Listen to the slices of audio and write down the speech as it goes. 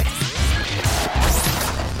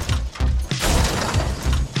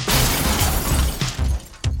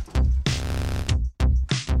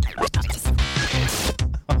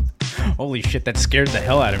Holy shit, that scared the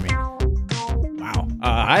hell out of me. Wow.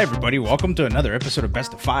 Hi, everybody. Welcome to another episode of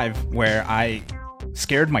Best of Five, where I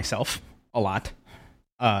scared myself a lot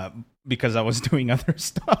because I was doing other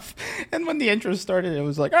stuff. And when the intro started, it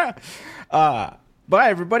was like, But hi,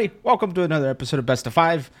 everybody. Welcome to another episode of Best of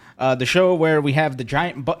Five, the show where we have the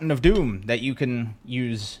giant button of doom that you can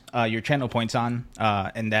use your channel points on,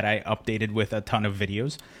 and that I updated with a ton of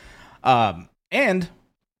videos. And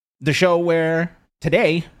the show where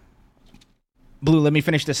today, Blue, let me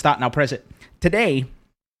finish this thought and I'll press it. Today,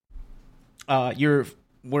 you're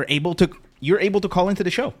able to call into the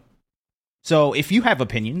show. So if you have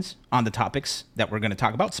opinions on the topics that we're going to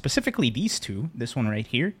talk about, specifically these two, this one right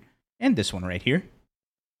here and this one right here,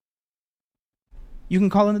 you can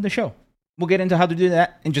call into the show. We'll get into how to do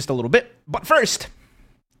that in just a little bit. But first,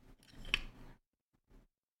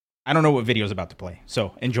 I don't know what video is about to play,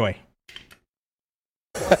 so enjoy.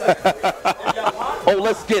 Oh,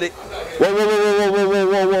 let's get it. Whoa.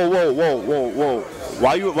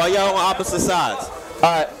 Why y'all on opposite sides?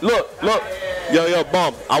 All right, look. Yo,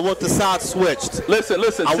 Bump, I want the sides switched. Listen.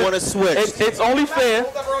 I want it switched. It's only fair.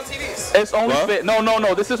 It's only fair.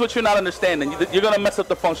 No. This is what you're not understanding. You're going to mess up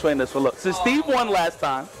the feng shui in this one. Look, since Steve won last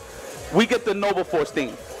time, we get the Noble Force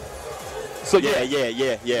theme. So yeah.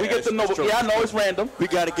 We get the Noble. Yeah, I know it's random. We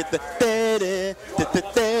got to get the.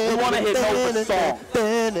 We want to hit Noble song.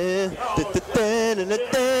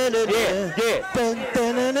 Yeah.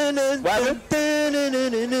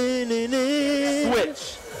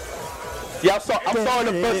 Switch. Yeah, I'm sorry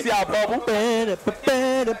to burst y'all bubble. That's what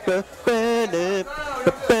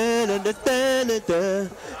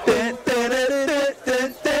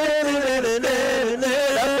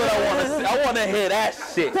I want to see. I want to hear that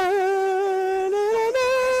shit.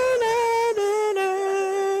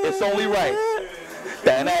 It's only right.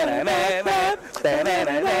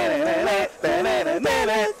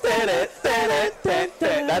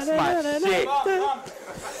 That's my shit.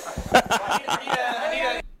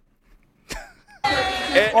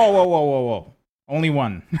 Whoa. Only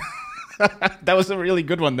one. That was a really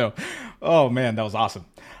good one, though. Oh, man, that was awesome.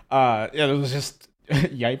 It was just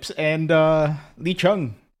Yipes and Lee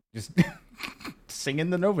Chung just singing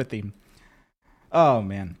the Nova theme. Oh,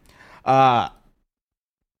 man. But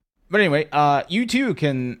anyway, you too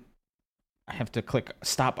can... I have to click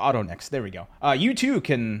Stop Auto next. There we go. You too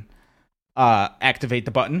can activate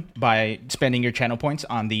the button by spending your channel points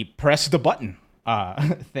on the press the button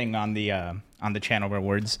thing on the channel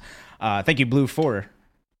rewards. Thank you, Blue, for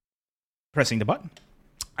pressing the button.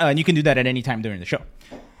 And you can do that at any time during the show.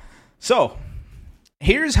 So,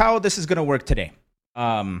 here's how this is going to work today.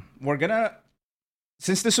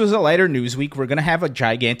 Since this was a lighter news week, we're going to have a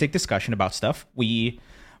gigantic discussion about stuff. We're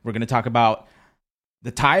going to talk about the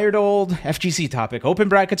tired old FGC topic, open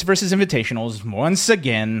brackets versus invitationals. Once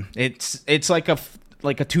again, it's like a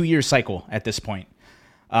 2-year cycle at this point.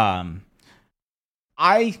 I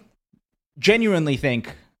genuinely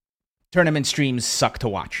think tournament streams suck to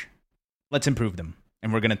watch. Let's improve them.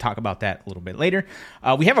 And we're going to talk about that a little bit later.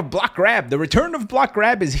 We have a block grab. The return of block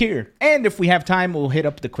grab is here. And if we have time, we'll hit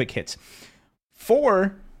up the quick hits.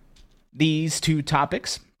 For these two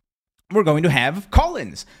topics, we're going to have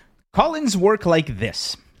call-ins. Call-ins work like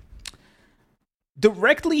this.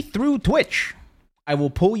 Directly through Twitch, I will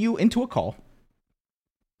pull you into a call.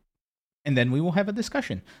 And then we will have a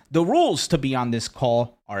discussion. The rules to be on this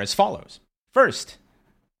call are as follows. First,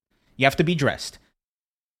 you have to be dressed.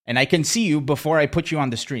 And I can see you before I put you on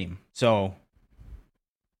the stream. So,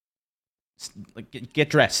 get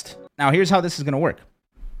dressed. Now, here's how this is going to work.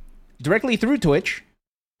 Directly through Twitch,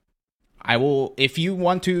 I will, if you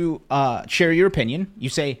want to share your opinion, you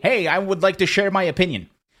say, hey, I would like to share my opinion.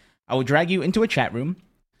 I will drag you into a chat room.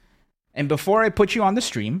 And before I put you on the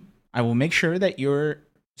stream, I will make sure that you're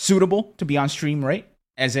suitable to be on stream, right?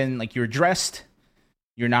 As in, like, you're dressed,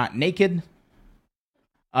 you're not naked,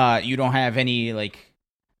 you don't have any, like,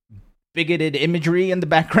 bigoted imagery in the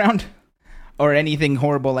background or anything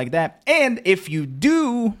horrible like that. And if you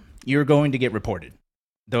do, you're going to get reported.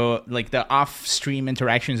 The off-stream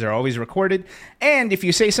interactions are always recorded. And if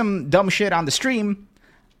you say some dumb shit on the stream,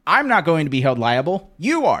 I'm not going to be held liable.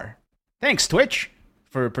 You are. Thanks, Twitch,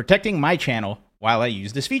 for protecting my channel while I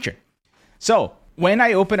use this feature. So, when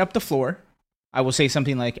I open up the floor, I will say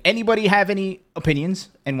something like, anybody have any opinions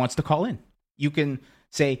and wants to call in? You can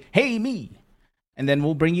say, hey, me, and then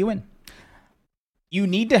we'll bring you in. You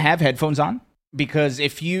need to have headphones on, because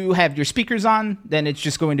if you have your speakers on, then it's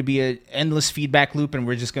just going to be an endless feedback loop, and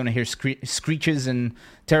we're just going to hear screeches and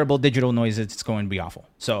terrible digital noises. It's going to be awful.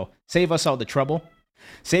 So save us all the trouble.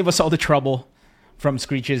 Save us all the trouble from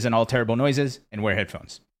screeches and all terrible noises, and wear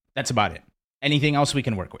headphones. That's about it. Anything else we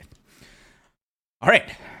can work with. All right.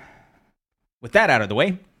 With that out of the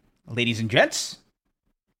way, ladies and gents,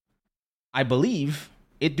 I believe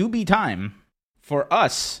it do be time for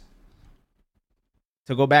us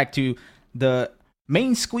to go back to the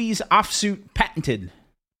Main Squeeze Offsuit Patented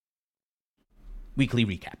weekly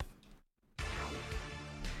recap.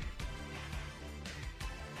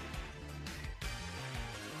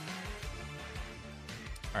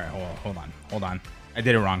 All right, hold on. I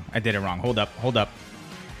did it wrong. Hold up.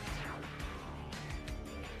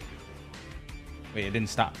 Wait, it didn't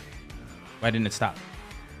stop. Why didn't it stop?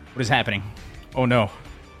 What is happening? Oh no.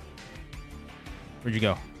 Where'd you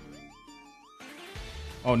go?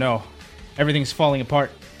 Oh no. Everything's falling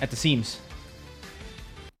apart at the seams.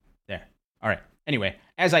 There. All right. Anyway,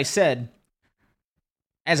 as I said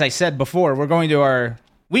before, we're going to our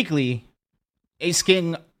weekly Ace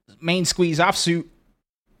King Main Squeeze Offsuit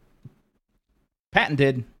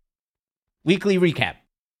Patented weekly recap.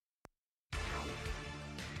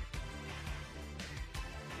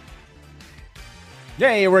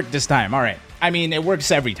 Yay, it worked this time. All right. I mean, it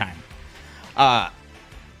works every time.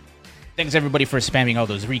 Thanks everybody for spamming all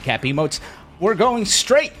those recap emotes. We're going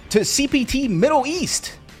straight to CPT Middle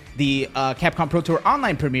East, the Capcom Pro Tour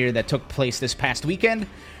online premiere that took place this past weekend,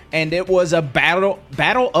 and it was a battle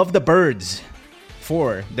of the birds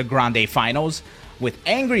for the Grande Finals, with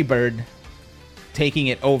Angry Bird taking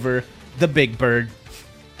it over the Big Bird.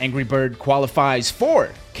 Angry Bird qualifies for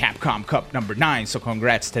Capcom Cup number 9, so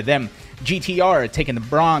congrats to them. GTR taking the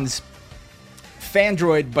bronze.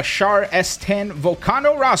 Fandroid, Bashar S10,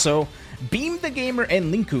 Volcano Rosso, Beam the Gamer,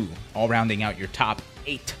 and Linku, all rounding out your top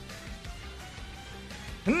 8.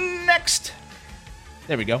 Next,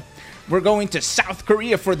 there we go. We're going to South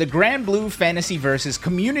Korea for the Grand Blue Fantasy vs.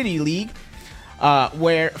 Community League,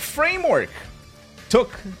 where Framework took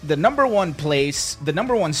the number one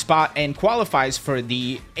spot, and qualifies for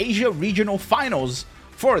the Asia Regional Finals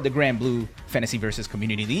for the Grand Blue Fantasy vs.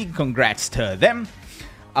 Community League. Congrats to them.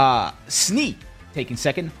 Snee taking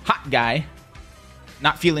second. Hot Guy,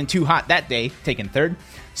 not feeling too hot that day, taking third.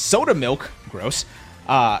 Soda Milk, gross.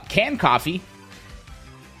 Canned Coffee,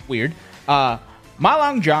 weird.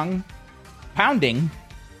 Malangjang, Pounding,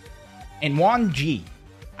 and Wan Ji.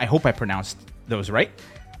 I hope I pronounced those right.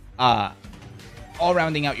 All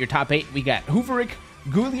rounding out your top 8, we got Hooverick,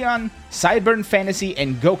 Gulion, Sideburn Fantasy,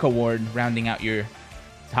 and Goka Ward rounding out your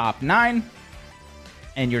top 9.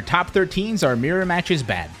 And your top 13s are Mirror Matches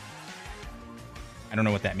Bad. I don't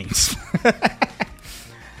know what that means.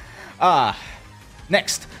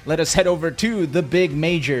 Next, let us head over to the big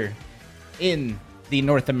major in the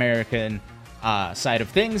North American side of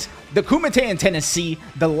things. The Kumite in Tennessee,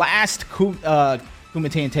 the last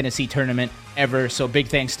Kumite in Tennessee tournament ever. So big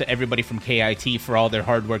thanks to everybody from KIT for all their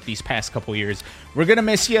hard work these past couple years. We're going to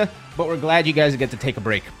miss you, but we're glad you guys get to take a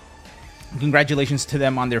break. Congratulations to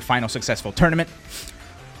them on their final successful tournament.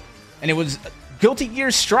 And it was Guilty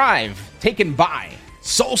Gear Strive taken by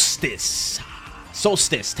Solstice.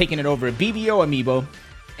 Solstice taking it over BBO Amiibo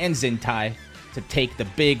and Zentai to take the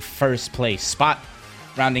big first place spot.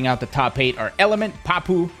 Rounding out the top 8 are Element,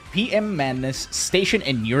 Papu, PM Madness, Station,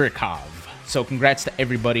 and Yurikov. So congrats to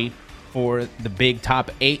everybody for the big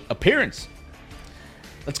top 8 appearance.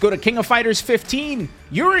 Let's go to King of Fighters 15.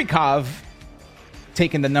 Yurikov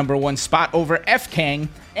taking the number 1 spot over F-Kang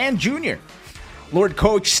and Junior. Lord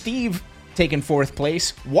Coach Steve taking 4th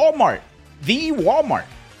place. Walmart, the Walmart,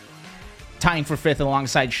 tying for 5th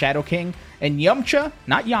alongside Shadow King. And Yamcha,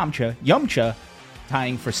 not Yamcha, Yamcha,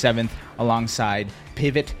 tying for 7th alongside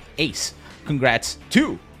Pivot Ace. Congrats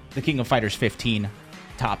to the King of Fighters 15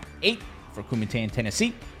 top 8 for Kumite in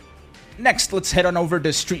Tennessee. Next, let's head on over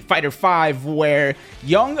to Street Fighter V, where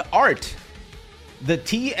Young Art, the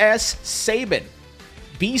TS Sabin,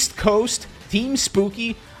 Beast Coast, Team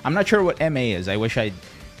Spooky, I'm not sure what MA is. I wish I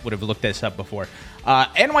would have looked this up before.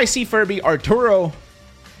 NYC Furby, Arturo,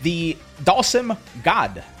 the Dalsum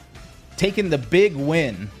God, taking the big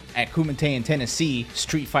win at Kumite in Tennessee.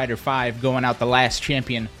 Street Fighter V going out the last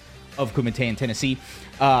champion of Kumite in Tennessee.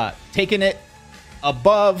 Taking it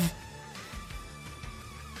above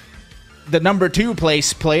the number 2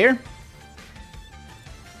 place player.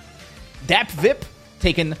 Dap Vip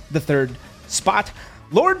taking the 3rd spot.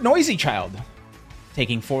 Lord Noisy Child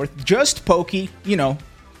taking 4th. Just Pokey,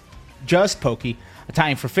 just Pokey,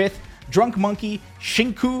 tying for 5th. Drunk Monkey,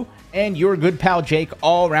 Shinku, and your good pal Jake,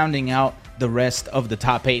 all rounding out the rest of the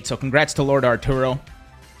top 8. So congrats to Lord Arturo.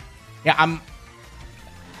 Yeah,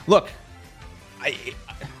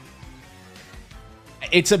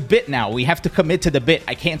 it's a bit now. We have to commit to the bit.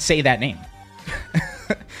 I can't say that name.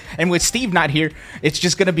 And with Steve not here, it's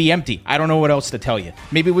just gonna be empty. I don't know what else to tell you.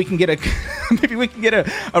 Maybe we can get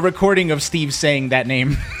a recording of Steve saying that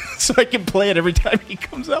name, so I can play it every time he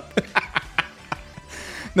comes up.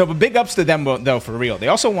 No, but big ups to them though, for real. They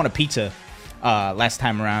also won a pizza last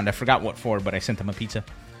time around. I forgot what for, but I sent them a pizza.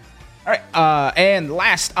 All right, and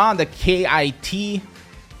last on the KIT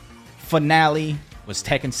finale was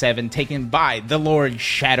Tekken 7, taken by the Lord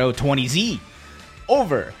Shadow 20Z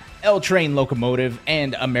over L Train Locomotive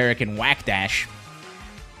and American Whack Dash.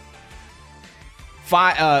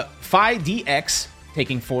 Phi DX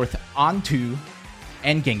taking fourth on 2,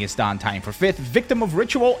 and Genghis Don tying for fifth. Victim of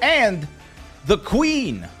Ritual and the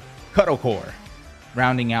Queen, Cuddlecore,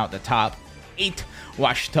 rounding out the top 8.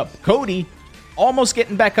 Washed Up Cody almost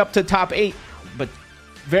getting back up to top 8, but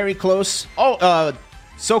very close.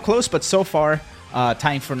 So close, but so far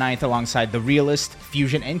tying for 9th alongside the Realist,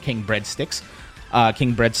 Fusion, and King Breadsticks.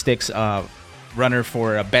 King Breadsticks, runner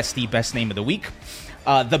for best name of the week.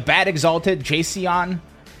 The Bad Exalted, Jason,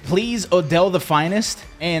 Please Odell the Finest,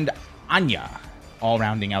 and Anya, all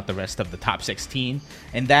rounding out the rest of the top 16.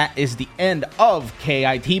 And that is the end of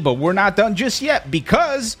KIT, but we're not done just yet,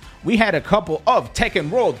 because we had a couple of Tekken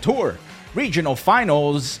World Tour regional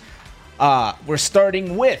finals. We're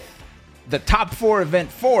starting with the top 4 event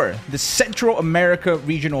for the Central America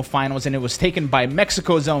regional finals, and it was taken by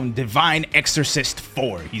Mexico's own Divine Exorcist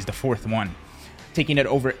 4. He's the 4th one, taking it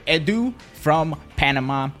over Edu from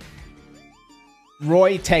Panama,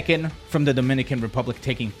 Roy Tekken from the Dominican Republic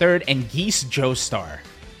taking 3rd, and Geese Joestar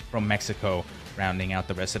from Mexico rounding out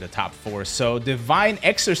the rest of the top 4. So Divine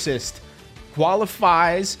Exorcist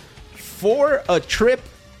qualifies for a trip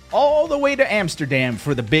all the way to Amsterdam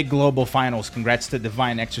for the big global finals. Congrats to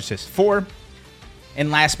Divine Exorcist 4.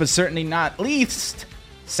 And last but certainly not least,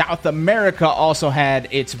 South America also had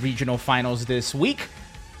its regional finals this week.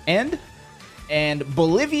 And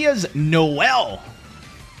Bolivia's Noel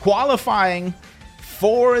qualifying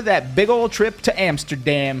for that big old trip to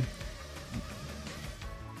Amsterdam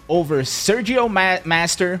over Sergio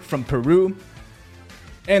Master from Peru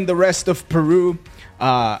and the rest of Peru.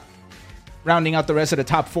 Rounding out the rest of the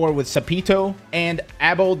top 4 with Sapito and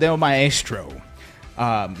Abel del Maestro.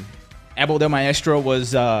 Abel del Maestro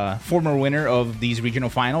was former winner of these regional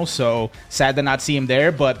finals, so sad to not see him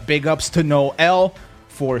there, but big ups to Noel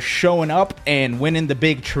for showing up and winning the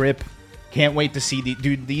big trip. Can't wait to see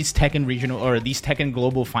these Tekken regional or these Tekken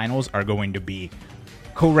global finals are going to be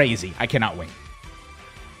crazy. I cannot wait.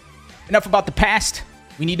 Enough about the past.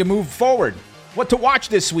 We need to move forward. What to watch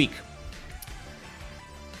this week?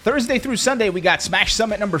 Thursday through Sunday, we got Smash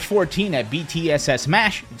Summit number 14 at BTSS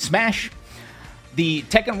Smash. The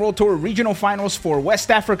Tekken World Tour regional finals for West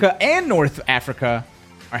Africa and North Africa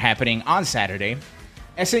are happening on Saturday.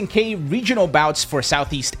 SNK regional bouts for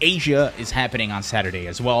Southeast Asia is happening on Saturday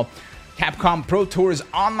as well. Capcom Pro Tour's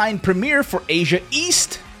online premiere for Asia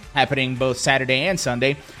East happening both Saturday and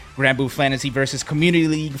Sunday. Granblue Fantasy vs. Community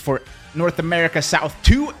League for North America South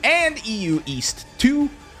 2 and EU East 2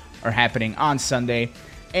 are happening on Sunday.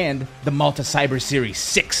 And the Malta Cyber Series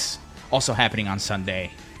 6 also happening on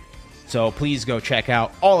Sunday. So please go check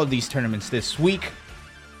out all of these tournaments this week.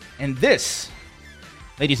 And this,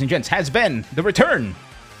 ladies and gents, has been the return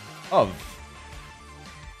of...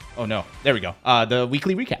 Oh no, there we go. The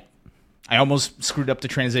weekly recap. I almost screwed up the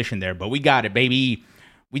transition there, but we got it, baby.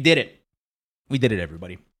 We did it. We did it,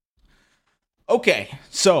 everybody. Okay,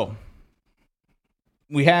 so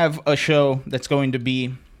we have a show that's going to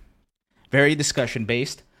be very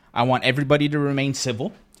discussion-based. I want everybody to remain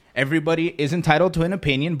civil. Everybody is entitled to an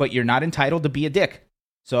opinion, but you're not entitled to be a dick.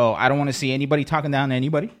 So I don't want to see anybody talking down to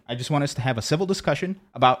anybody. I just want us to have a civil discussion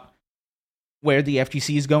about where the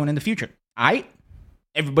FGC is going in the future. All right?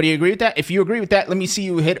 Everybody agree with that? If you agree with that, let me see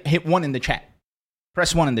you hit 1 in the chat.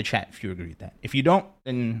 Press 1 in the chat if you agree with that. If you don't,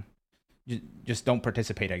 then just don't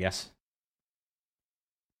participate, I guess.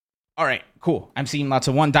 All right, cool. I'm seeing lots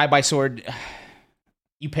of 1. Die by Sword.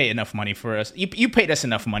 You pay enough money for us. You paid us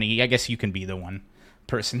enough money. I guess you can be the one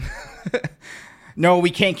person. No,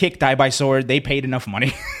 we can't kick Die by Sword. They paid enough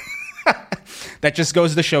money. That just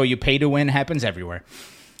goes to show you pay to win happens everywhere.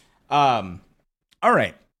 All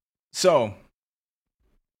right. So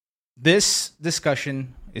this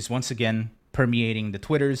discussion is once again permeating the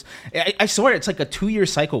Twitters. I swear it's like a 2-year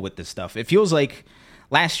cycle with this stuff. It feels like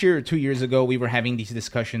last year or 2 years ago, we were having these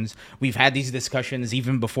discussions. We've had these discussions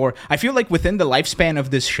even before. I feel like within the lifespan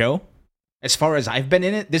of this show, as far as I've been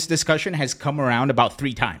in it, this discussion has come around about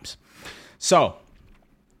 3 times. So,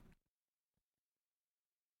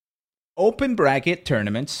 open bracket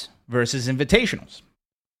tournaments versus invitationals,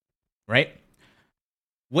 right?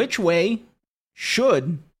 Which way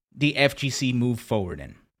should the FGC move forward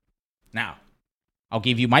in? Now, I'll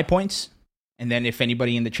give you my points, and then if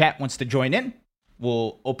anybody in the chat wants to join in,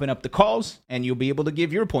 we'll open up the calls, and you'll be able to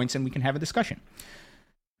give your points, and we can have a discussion.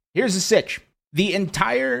 Here's the sitch. The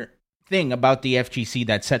entire thing about the FGC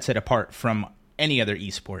that sets it apart from any other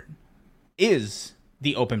esport is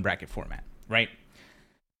the open bracket format, right?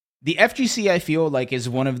 The FGC, I feel like, is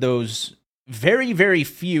one of those very, very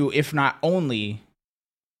few, if not only,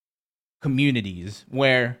 communities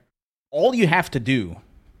where all you have to do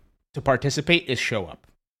to participate is show up,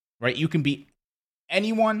 right? You can be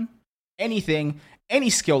anyone, anything, any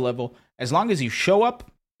skill level. As long as you show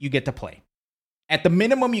up, you get to play. At the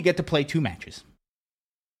minimum, you get to play 2 matches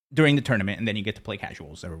during the tournament, and then you get to play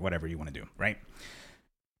casuals or whatever you want to do, right?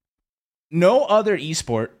 No other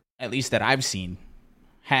esport, at least that I've seen,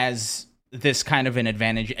 has this kind of an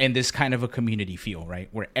advantage and this kind of a community feel, right?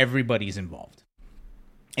 Where everybody's involved.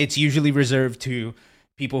 It's usually reserved to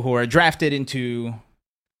people who are drafted into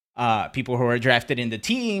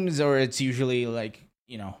teams, or it's usually like,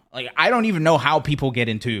 you know, like I don't even know how people get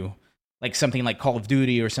into like something like Call of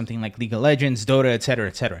Duty or something like League of Legends, Dota, etc.,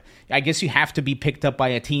 etc. I guess you have to be picked up by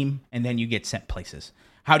a team and then you get sent places.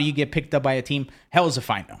 How do you get picked up by a team? Hell's if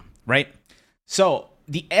I know, right? So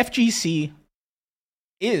the FGC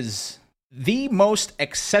is the most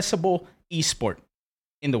accessible esport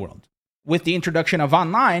in the world. With the introduction of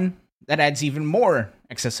online, that adds even more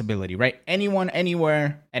accessibility, right? Anyone,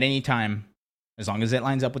 anywhere, at any time, as long as it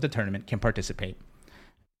lines up with the tournament, can participate.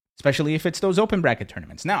 Especially if it's those open bracket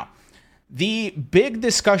tournaments. Now, the big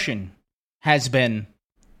discussion has been,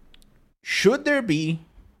 should there be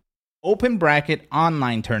open bracket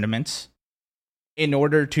online tournaments in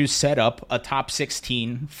order to set up a top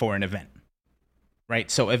 16 for an event?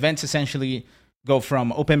 Right? So events essentially go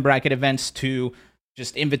from open bracket events to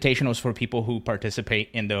just invitationals for people who participate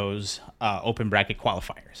in those open bracket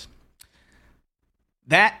qualifiers.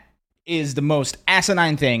 That is the most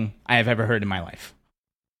asinine thing I have ever heard in my life.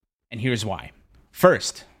 And here's why.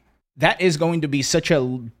 First, that is going to be such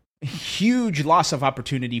a huge loss of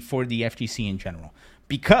opportunity for the FGC in general,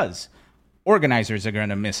 because organizers are going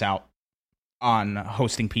to miss out on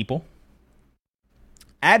hosting people.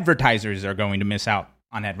 Advertisers are going to miss out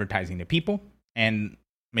on advertising to people and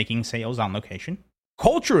making sales on location.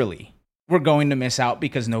 Culturally, we're going to miss out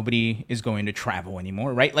because nobody is going to travel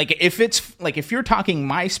anymore, right? Like if you're talking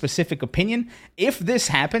my specific opinion, if this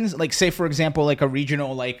happens, like say for example, like a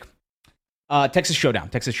regional, like Texas Showdown.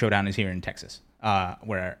 Texas Showdown is here in Texas,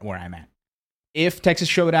 where I'm at. If Texas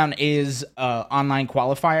Showdown is an online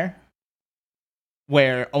qualifier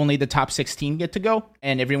where only the top 16 get to go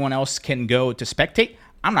and everyone else can go to spectate,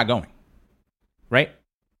 I'm not going, right?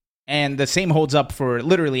 And the same holds up for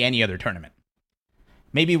literally any other tournament.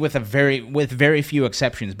 Maybe with very few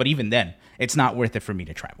exceptions, but even then, it's not worth it for me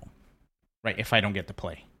to travel, right? If I don't get to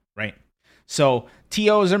play, right? So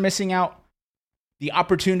TOs are missing out. The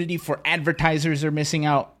opportunity for advertisers are missing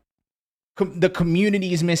out. The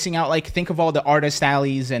community is missing out. Like, think of all the artist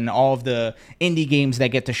alleys and all of the indie games that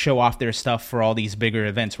get to show off their stuff for all these bigger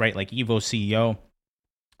events, right? Like Evo CEO,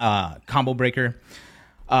 Combo Breaker.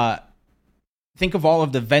 Think of all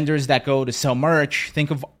of the vendors that go to sell merch.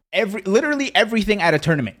 Think of literally everything at a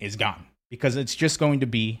tournament is gone because it's just going to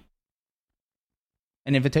be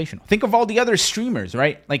an invitational. Think of all the other streamers,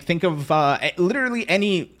 right? Like think of literally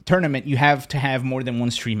any tournament, you have to have more than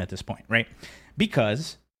one stream at this point, right?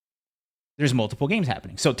 Because there's multiple games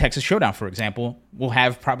happening. So Texas Showdown, for example, will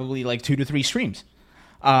have probably like 2 to 3 streams.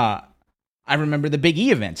 I remember the Big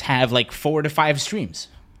E events have like 4 to 5 streams,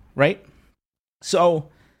 right? So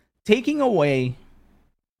taking away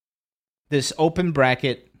this open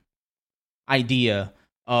bracket idea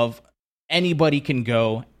of anybody can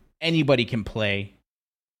go, anybody can play,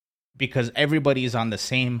 because everybody is on the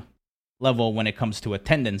same level when it comes to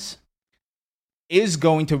attendance, is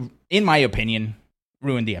going to, in my opinion,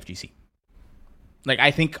 ruin the FGC. Like,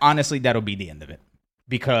 I think, honestly, that'll be the end of it.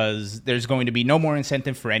 Because there's going to be no more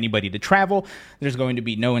incentive for anybody to travel. There's going to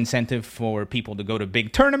be no incentive for people to go to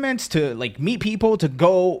big tournaments, to, like, meet people, to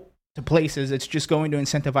go to places. It's just going to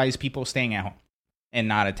incentivize people staying at home and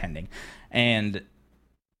not attending. And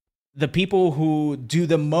the people who do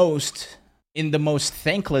the most in the most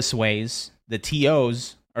thankless ways, the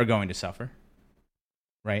TOs, are going to suffer,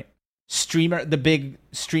 right? The big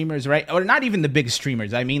streamers, right? Or not even the big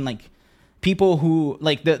streamers. I mean, like, people who,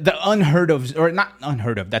 like, the unheard of, or not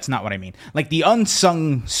unheard of, that's not what I mean. Like, the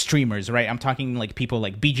unsung streamers, right? I'm talking, like, people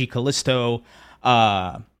like BG Callisto.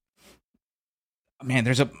 Man,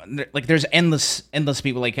 there's endless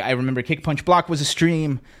people. Like, I remember Kick Punch Block was a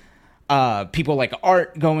stream. people like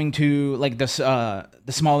Art going to like the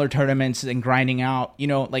smaller tournaments and grinding out. You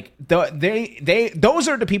know, like those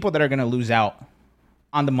are the people that are going to lose out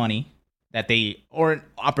on the money that they or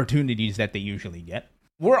opportunities that they usually get.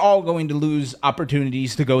 We're all going to lose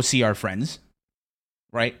opportunities to go see our friends,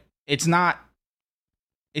 right? It's not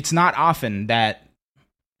often that,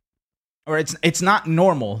 or it's not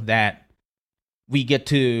normal that we get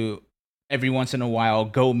to every once in a while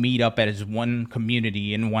go meet up as one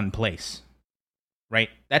community in one place, right?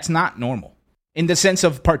 That's not normal in the sense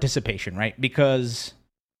of participation, right? Because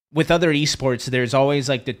with other esports, there's always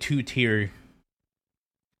like the two-tier,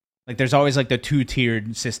 like there's always like the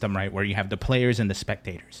two-tiered system, right? Where you have the players and the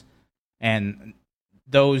spectators, and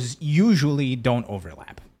those usually don't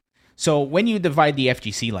overlap. So when you divide the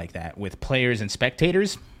FGC like that with players and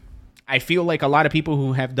spectators, I feel like a lot of people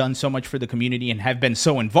who have done so much for the community and have been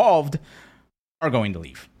so involved are going to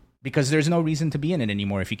leave because there's no reason to be in it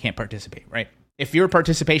anymore if you can't participate, right? If your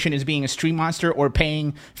participation is being a stream monster or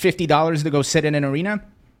paying $50 to go sit in an arena,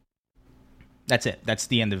 that's it. That's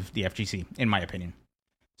the end of the FGC, in my opinion.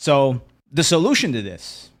 So the solution to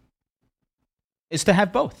this is to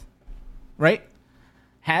have both, right?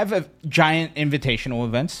 Have a giant invitational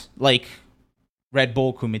events like Red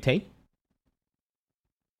Bull Kumite,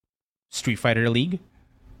 Street Fighter League.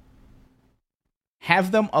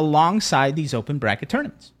 Have them alongside these open bracket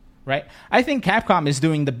tournaments, right? I think Capcom is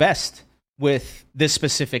doing the best with this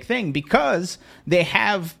specific thing because they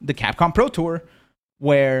have the Capcom Pro Tour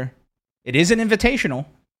where it is an invitational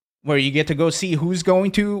where you get to go see who's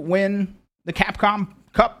going to win the Capcom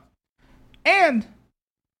Cup, and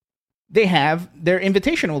they have their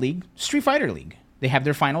invitational league, Street Fighter League. They have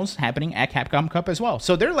their finals happening at Capcom Cup as well.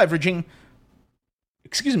 So they're leveraging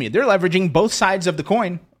both sides of the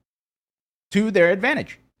coin to their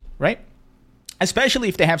advantage, right? Especially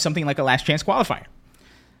if they have something like a last chance qualifier.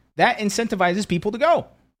 That incentivizes people to go.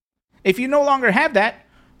 If you no longer have that,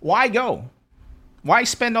 why go? Why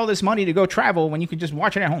spend all this money to go travel when you could just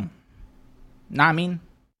watch it at home? Nah, I mean,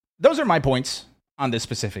 those are my points on this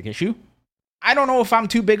specific issue. I don't know if I'm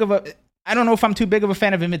too big of a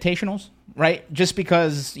fan of invitationals, right? Just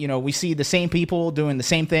because, you know, we see the same people doing the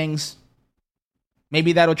same things.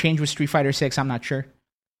 Maybe that'll change with Street Fighter 6, I'm not sure.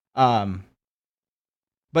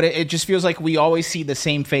 But it just feels like we always see the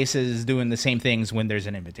same faces doing the same things when there's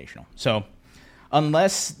an invitational. So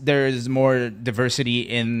unless there's more diversity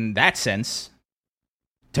in that sense,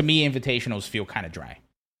 to me, invitationals feel kind of dry.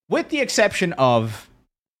 With the exception of,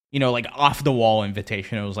 you know, like off-the-wall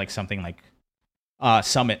invitationals, like something like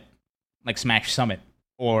Summit, like Smash Summit,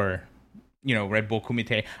 or, you know, Red Bull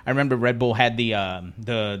Kumite. I remember Red Bull had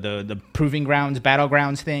the Proving Grounds,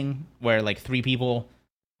 Battlegrounds thing, where like 3 people,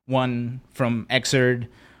 one from Xrd,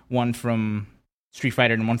 one from Street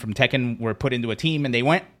Fighter, and one from Tekken, were put into a team, and they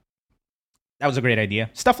went. That was a great idea.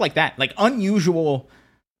 Stuff like that. Like unusual,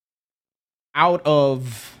 out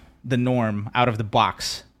of the norm, out of the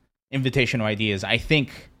box, invitational ideas, I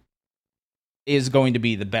think is going to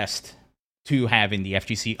be the best to have in the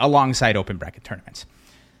FGC alongside open bracket tournaments.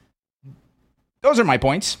 Those are my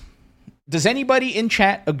points. Does anybody in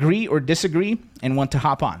chat agree or disagree and want to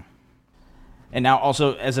hop on? And now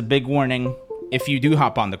also, as a big warning, if you do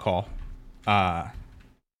hop on the call, the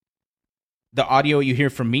audio you hear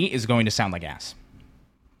from me is going to sound like ass.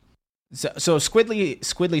 So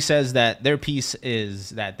Squidly says that their piece is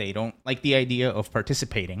that they don't like the idea of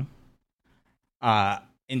participating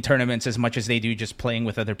in tournaments as much as they do just playing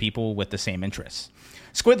with other people with the same interests.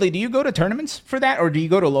 Squidly, do you go to tournaments for that, or do you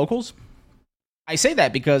go to locals? I say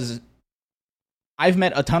that because I've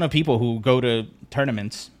met a ton of people who go to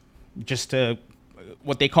tournaments just to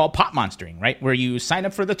what they call pot monstering, right? Where you sign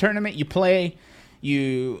up for the tournament, you play,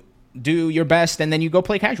 you do your best, and then you go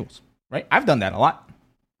play casuals, right? I've done that a lot.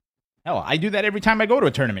 Hell, I do that every time I go to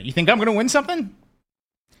a tournament. You think I'm going to win something?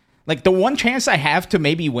 Like, the one chance I have to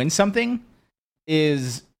maybe win something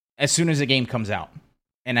is as soon as the game comes out.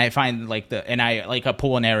 And I find, like, a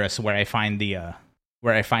pull an Eris where I find the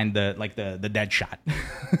dead shot.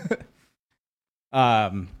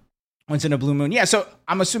 Once in a blue moon. Yeah, so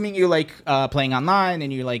I'm assuming you like playing online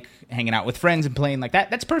and you like hanging out with friends and playing like that.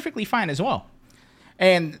 That's perfectly fine as well.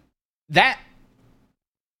 And that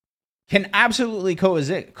can absolutely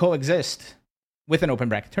coexist with an open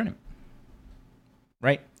bracket tournament.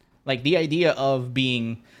 Right? Like the idea of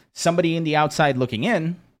being somebody in the outside looking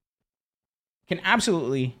in can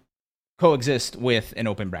absolutely coexist with an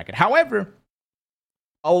open bracket. However,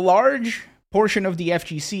 a large portion of the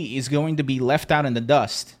FGC is going to be left out in the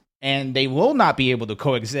dust, and they will not be able to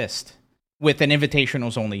coexist with an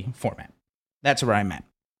invitationals only format. That's where I'm at.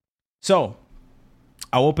 So,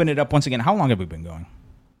 I'll open it up once again. How long have we been going?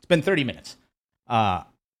 It's been 30 minutes. I'll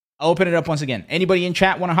open it up once again. Anybody in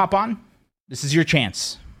chat want to hop on? This is your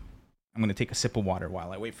chance. I'm going to take a sip of water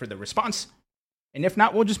while I wait for the response. And if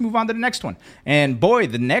not, we'll just move on to the next one. And boy,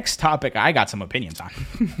 the next topic, I got some opinions on.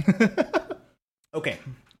 Okay,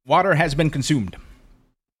 water has been consumed.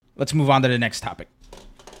 Let's move on to the next topic.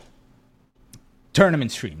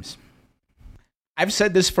 Tournament streams. I've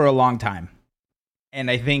said this for a long time,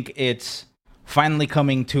 and I think it's finally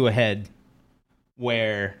coming to a head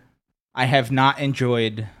where I have not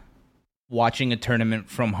enjoyed watching a tournament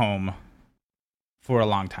from home for a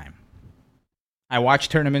long time. I watch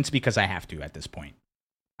tournaments because I have to at this point.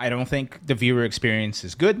 I don't think the viewer experience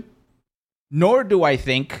is good, nor do I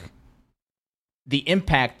think the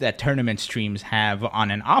impact that tournament streams have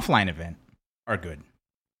on an offline event are good.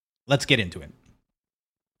 Let's get into it.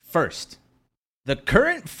 First, the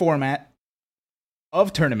current format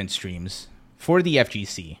of tournament streams for the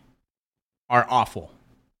FGC are awful,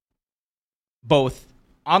 both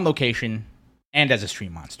on location and as a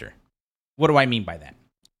stream monster. What do I mean by that?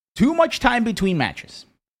 Too much time between matches,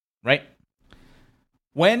 right?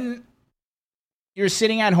 When you're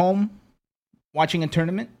sitting at home watching a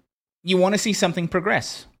tournament, you want to see something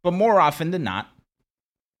progress. But more often than not,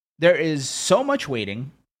 there is so much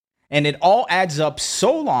waiting, and it all adds up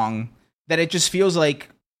so long that it just feels like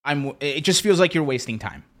you're wasting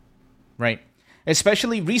time, right?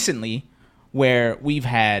 Especially recently, where we've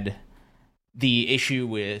had the issue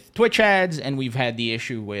with Twitch ads, and we've had the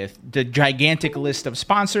issue with the gigantic list of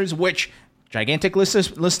sponsors, which gigantic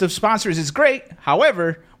list of sponsors is great.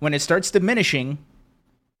 However, when it starts diminishing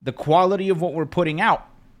the quality of what we're putting out,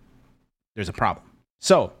 there's a problem.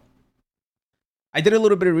 So, I did a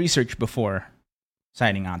little bit of research before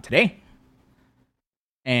signing on today,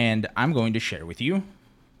 and I'm going to share with you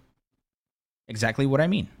exactly what I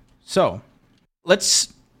mean. So,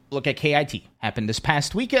 let's look at KIT. Happened this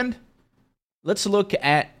past weekend. Let's look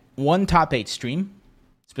at one top 8 stream,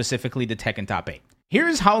 specifically the Tekken top 8.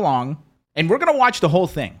 Here's how long, and we're going to watch the whole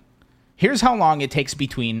thing. Here's how long it takes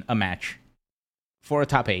between a match for a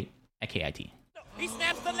top 8 at KIT. He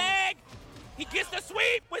snaps the leg. He gets the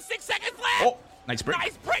sweep with 6 seconds left. Oh, nice break.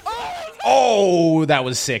 Nice break. Oh, that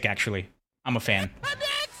was sick, actually. I'm a fan.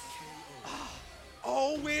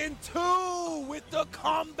 0-2 with the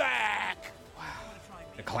comeback.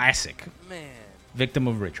 The classic. Man. Victim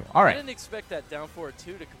of ritual. All right. I didn't expect that down 4-2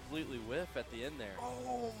 to completely whiff at the end there.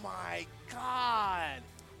 Oh my God.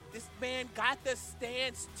 This man got the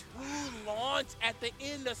stance to launch at the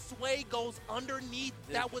end. The sway goes underneath.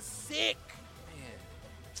 That was sick. Man.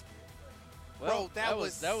 Bro, that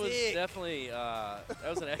was sick. Definitely that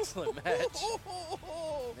was an excellent match.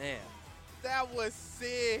 Man. That was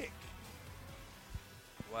sick.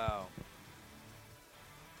 Wow.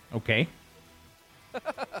 Okay.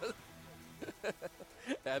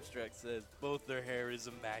 Abstract says both their hair is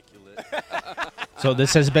immaculate. So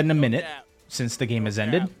this has been a minute since the game has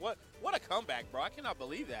ended. What a comeback, bro. I cannot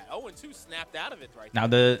believe that. 0-2 snapped out of it right Now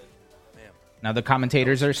there. Now the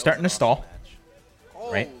commentators are starting to stall.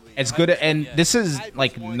 Right? It's good, and this is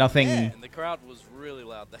like nothing. And the crowd was really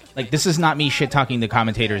loud. Like, this is not me shit talking the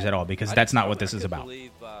commentators at all, because that's not what this is about.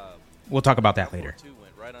 We'll talk about that later. 4-2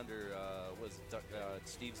 went right under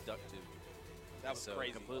Steve's duck tube. That was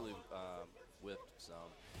crazy. Completely whipped. So.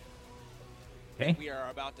 Okay. We are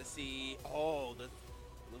about to see.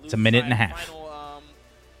 It's a minute and a half.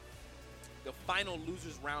 The final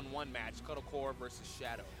losers round 1 match, Cuddle Core versus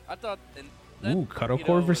Shadow. I thought. Ooh, Cuddle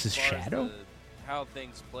Core versus Shadow? How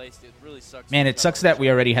things placed, it really sucks. Man, it sucks that we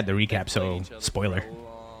already had the recap, so spoiler. For a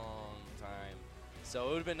long time. So it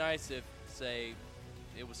would have been nice if, say,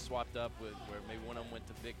 it was swapped up with where maybe one of them went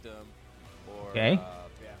to Victim, or okay.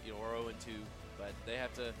 Or 0-2. But they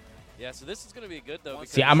have to. Yeah, so this is going to be good though.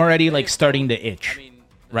 See, I'm already like starting to itch. I mean,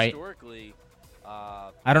 right? Historically,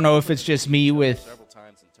 I don't know if it's just me with several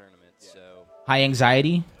times in tournaments. So high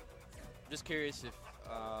anxiety. I'm just curious if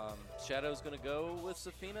Shadow's going to go with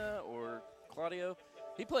Safina or Claudio.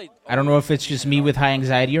 He played. I don't know if it's just me with high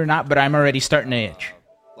anxiety or not, but I'm already starting to itch.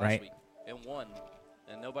 Right? Week, and won,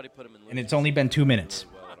 and nobody put him in. And it's only been 2 minutes.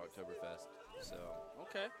 Really well at Oktoberfest. So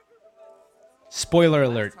Okay. Spoiler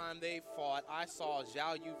alert. Last time they fought, I saw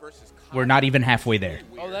Zhao Yu versus Kai. We're not even halfway there.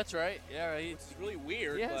 Oh, that's right. Yeah, It's really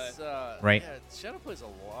weird. Yes, but right. Yeah, Shadow plays a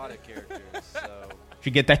lot of characters. So Should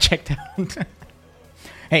you get that checked out?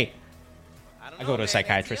 Hey, I don't know, I go to a man.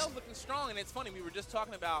 psychiatrist. NCL's looking strong, and it's funny. We were just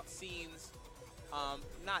talking about scenes,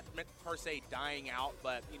 not per se dying out,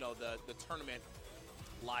 but the tournament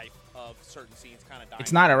life of certain scenes kind of dying.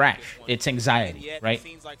 It's not a out. rash. This one. It's anxiety, And yet, right?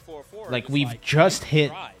 Scenes like 4-4. Like it's we've just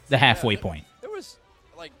hit strides. the halfway point. there was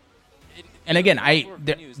like And again,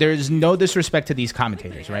 there's no disrespect to these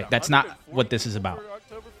commentators, right? That's not what this is about.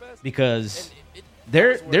 Because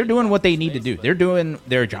they're doing what they need to do. They're doing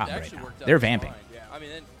their job right now. They're vamping. I mean,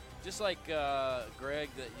 just like Greg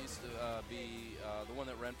that used to be the one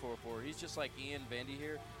that ran 404, he's just like Ian Vandy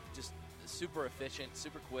here, just super efficient,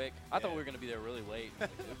 super quick. I thought we were going to be there really late. It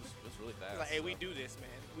was really fast. Like, hey, we do this, man.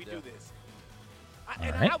 We do this.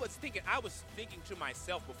 Right. I was thinking to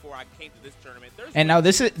myself before I came to this tournament. And now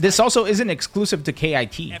this also isn't exclusive to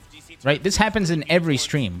KIT, right? This happens in every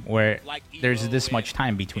stream where there's this much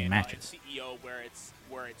time between matches. CEO where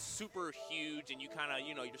it's super huge and you kind of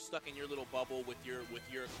you're stuck in your little bubble with your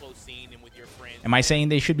close scene and with your friends. Am I saying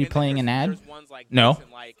they should be playing an ad? There's ones like No. this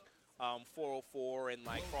and like 404 and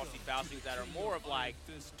like Frosty Fauci that are more of like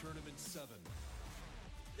This tournament 7.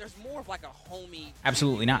 there's more of like a homie.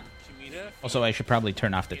 Absolutely not. Community. Also, I should probably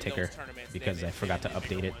turn off the In ticker those tournaments, because I forgot to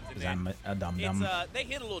update it because I'm a dum-dum. They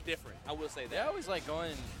hit a little different. I will say that. I always like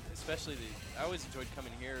going, especially I always enjoyed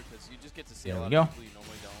coming here because you just get to see There a we lot go. of people you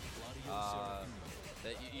normally don't.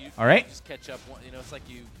 That you All right. just catch up. It's like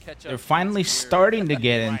you catch up. They're finally once a year. starting to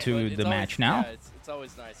get Right, into but it's the always- match now. Yeah, it's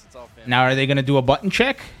always nice. It's all family. Now, are they going to do a button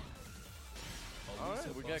check? All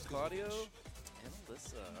right, we got Claudio and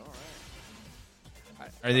Alyssa. All right.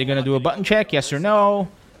 Are they going to do a button check? Yes or no?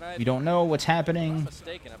 And We don't know what's If I'm happening. not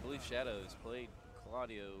mistaken, I believe Shadows played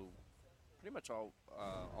Claudio pretty much all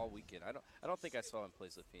weekend. I don't think I saw him play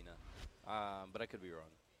Zafina, but I could be wrong.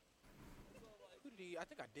 Who did he? I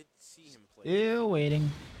think I did see him play. Still waiting.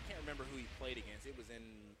 I can't remember who he played against. It was in.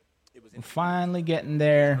 We're finally getting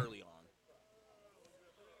there. Early on.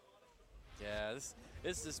 Yeah,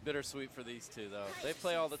 this is bittersweet for these two though. They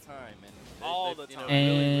play all the time and All the time.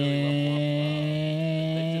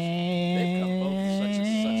 They've come both such a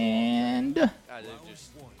long way. And God, they're just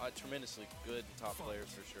tremendously good top players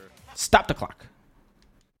for sure. stop the clock.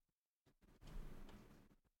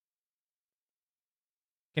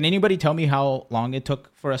 Can anybody tell me how long it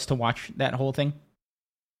took for us to watch that whole thing?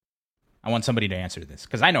 I want somebody to answer this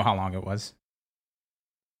because I know how long it was.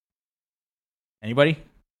 Anybody?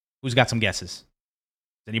 Who's got some guesses? Is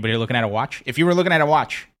anybody looking at a watch? If you were looking at a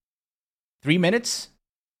watch, 3 minutes?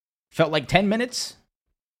 Felt like 10 minutes?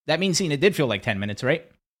 That means it did feel like 10 minutes, right?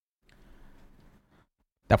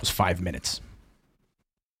 That was 5 minutes.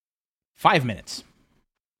 5 minutes.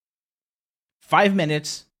 5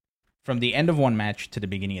 minutes from the end of one match to the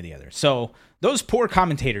beginning of the other. So those poor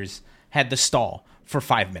commentators had the stall for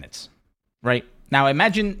 5 minutes, right? Now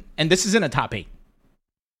imagine, and this is in a top 8.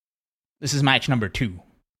 This is match number 2.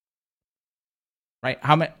 Right?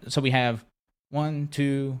 How many? So we have 1,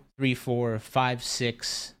 2, 3, 4, 5,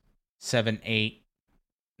 6, 7, 8,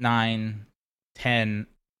 9, 10,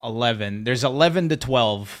 11. There's 11 to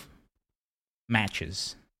 12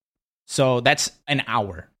 matches. So that's an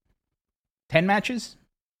hour. 10 matches?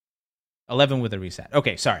 11 with a reset.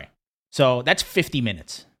 Okay, sorry. So that's 50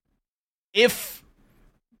 minutes. If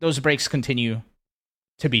those breaks continue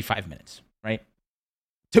to be 5 minutes, right?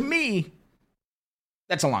 To me,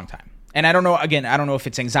 that's a long time. And I don't know, again, I don't know if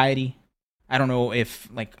it's anxiety. I don't know if,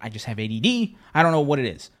 like, I just have ADD. I don't know what it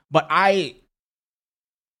is. But I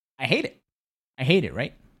hate it. I hate it,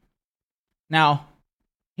 right? Now,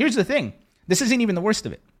 here's the thing. This isn't even the worst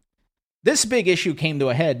of it. This big issue came to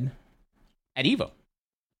a head at EVO.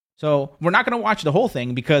 So we're not going to watch the whole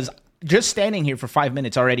thing because just standing here for 5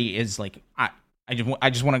 minutes already is like, I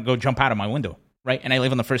just want to go jump out of my window, right? And I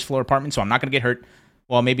live on the first floor apartment, so I'm not going to get hurt.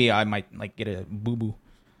 Well, maybe I might like get a boo-boo.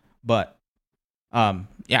 But, yeah,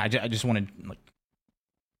 I just want to like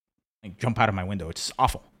jump out of my window. It's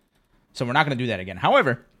awful. So we're not going to do that again.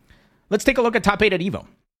 However, let's take a look at top 8 at EVO.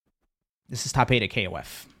 This is top 8 at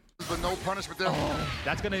KOF. But no punishment there.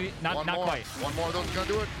 That's going to be not quite. One more of those is going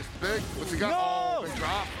to do it. It's big. What's he got? No! Oh, big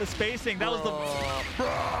drop. The spacing. That was the.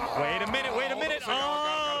 Wait a minute.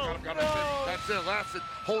 Got him. No! That's it. That's it.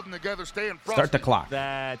 Holding together, staying frosty. Start the clock.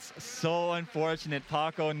 That's so unfortunate,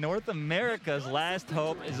 Paco. North America's last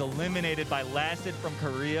hope is eliminated by Lasted from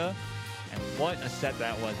Korea. And what a set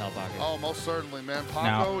that was, Alpaca. Oh, most certainly, man.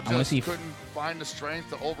 Now, Paco I wanna just see couldn't find the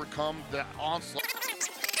strength to overcome the onslaught.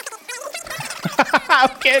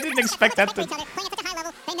 Okay, I didn't expect that to.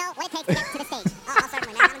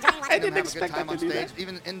 I didn't expect that to do that.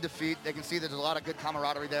 Even in defeat, they can see there's a lot of good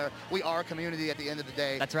camaraderie there. We are a community at the end of the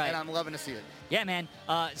day. That's right. And I'm loving to see it. Yeah, man.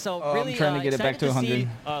 So Oh, I'm really trying to get it back excited to 100.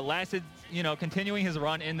 see- Lasted, continuing his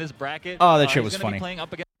run in this bracket. Oh, that shit he's was gonna be funny. Playing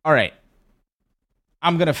up against All right.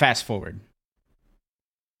 I'm going to fast forward.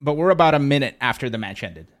 But we're about a minute after the match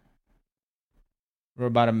ended. Here's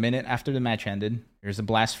a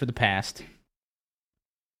blast for the past.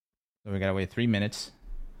 So we got to wait 3 minutes.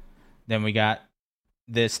 Then we got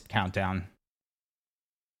this countdown.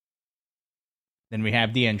 Then we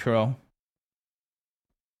have the intro.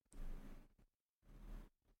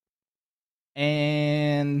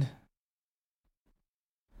 And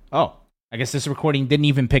oh, I guess this recording didn't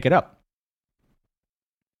even pick it up.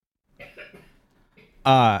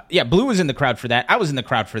 Yeah, Blue was in the crowd for that. I was in the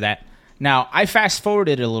crowd for that. Now, I fast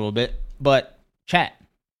forwarded a little bit, but chat,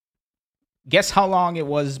 guess how long it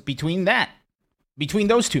was between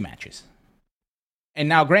those two matches? And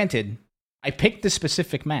now, granted, I picked this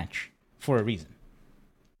specific match for a reason.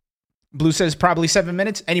 Blue says probably 7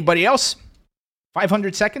 minutes. Anybody else?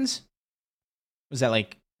 500 seconds? Was that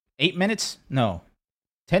like 8 minutes? No.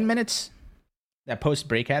 10 minutes? That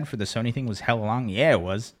post-break ad for the Sony thing was hella long? Yeah, it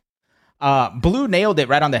was. Blue nailed it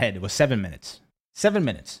right on the head. It was 7 minutes. 7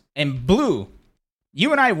 minutes. And Blue,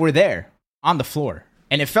 you and I were there on the floor,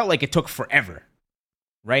 and it felt like it took forever.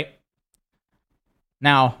 Right?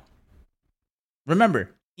 Now, remember,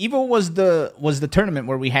 EVO was the tournament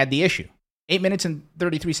where we had the issue. 8 minutes and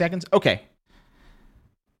 33 seconds? Okay.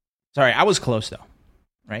 Sorry, I was close though.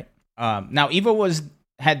 Right? Now, EVO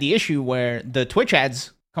had the issue where the Twitch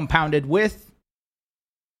ads compounded with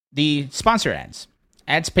the sponsor ads.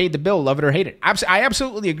 Ads paid the bill, love it or hate it. I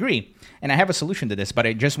absolutely agree. And I have a solution to this, but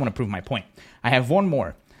I just want to prove my point. I have one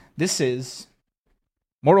more. This is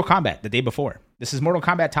Mortal Kombat the day before. This is Mortal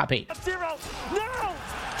Kombat Top 8. Zero. No!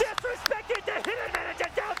 Disrespected to hit it and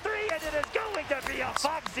it's down 3 and it is going to be a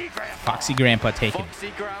Foxy Grandpa. Foxy Grandpa taking it.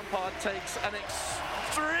 Foxy Grandpa takes an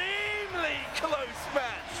extremely close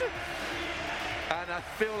match. And I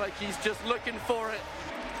feel like he's just looking for it.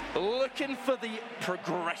 Looking for the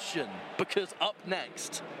progression, because up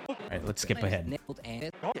next... All right, let's skip ahead.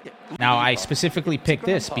 Now, I specifically picked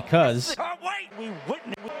this because... Oh, wait!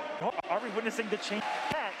 Are we witnessing the change?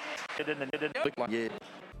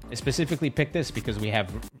 I specifically picked this because we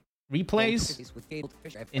have replays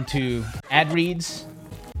into ad reads,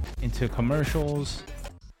 into commercials,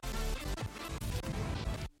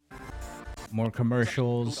 more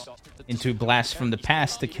commercials, into blasts from the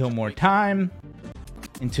past to kill more time,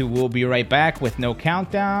 into we'll be right back with no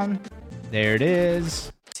countdown. There it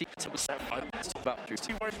is. A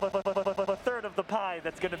third of the pie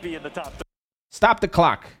that's going to be in the top. Stop the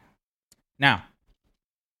clock. Now,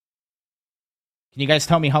 can you guys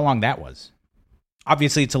tell me how long that was?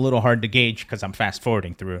 Obviously, it's a little hard to gauge because I'm fast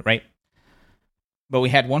forwarding through it, right? But we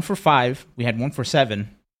had one for 5. We had one for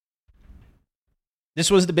 7.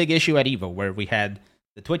 This was the big issue at EVO, where we had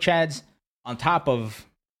the Twitch ads on top of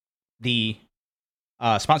the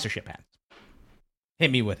sponsorship ads. Hit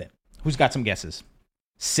me with it. Who's got some guesses?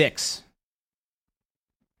 6.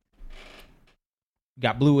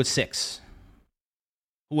 Got Blue with 6.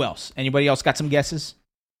 Who else? Anybody else got some guesses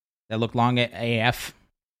that look long at AF?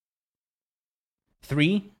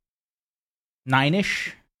 3?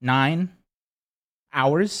 9-ish? 9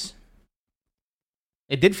 hours?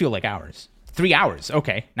 It did feel like hours. 3 hours.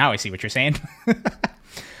 Okay, now I see what you're saying.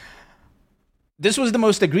 This was the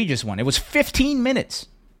most egregious one. It was 15 minutes.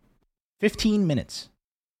 15 minutes.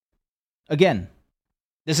 Again,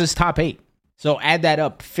 this is top 8. So add that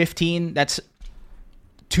up. 15, that's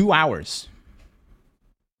 2 hours.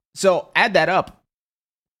 So add that up.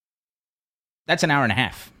 That's an hour and a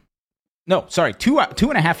half. No, sorry,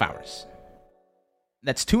 2.5 hours.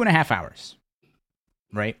 That's 2.5 hours.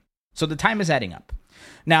 Right? So the time is adding up.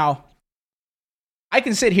 Now, I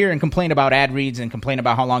can sit here and complain about ad reads and complain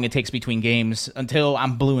about how long it takes between games until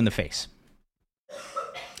I'm blue in the face.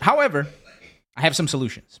 However, I have some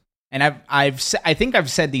solutions. And I think I've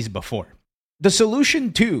said these before. The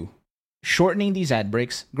solution to shortening these ad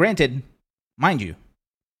breaks, granted, mind you,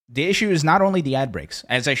 the issue is not only the ad breaks.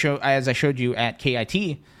 As I showed you at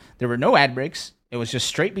KIT, there were no ad breaks. It was just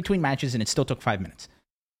straight between matches, and it still took 5 minutes.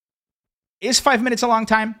 Is 5 minutes a long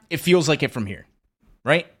time? It feels like it from here,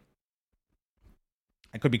 right?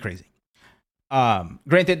 I could be crazy.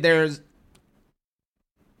 Granted,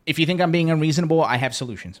 if you think I'm being unreasonable, I have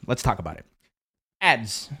solutions. Let's talk about it.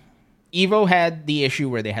 Ads. EVO had the issue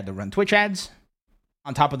where they had to run Twitch ads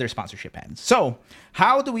on top of their sponsorship ads. So,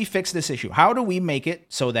 how do we fix this issue? How do we make it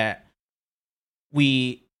so that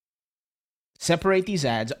we separate these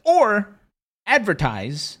ads or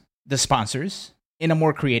advertise the sponsors in a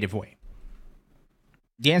more creative way?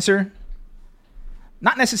 The answer,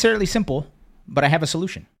 not necessarily simple, but I have a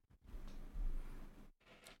solution.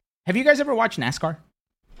 Have you guys ever watched NASCAR?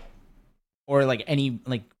 Or like any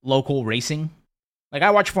like local racing? Like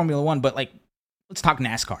I watch Formula 1, but like let's talk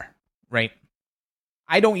NASCAR, right?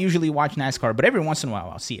 I don't usually watch NASCAR, but every once in a while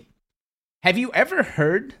I'll see it. Have you ever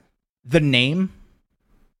heard the name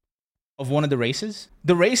of one of the races?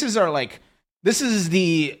 The races are like This is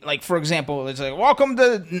the, like, for example, it's like, welcome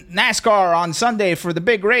to NASCAR on Sunday for the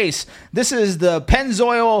big race. This is the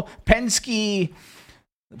Pennzoil Penske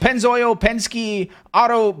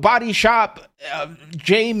Auto Body Shop,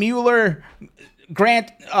 J. Mueller,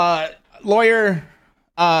 Grant Lawyer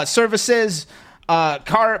Services,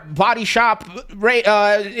 Car Body Shop,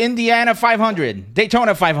 Indiana 500,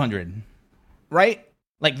 Daytona 500, right?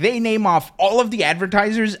 Like, they name off all of the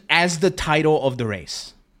advertisers as the title of the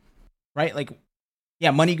race. Right? Like,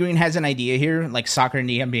 yeah, Money Green has an idea here, like soccer and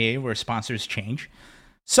the NBA, where sponsors change.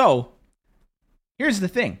 So, here's the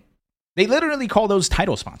thing. They literally call those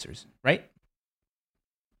title sponsors, right?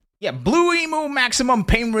 Yeah, Blue Emu Maximum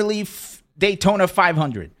Pain Relief Daytona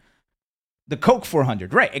 500. The Coke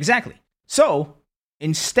 400. Right, exactly. So,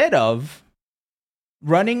 instead of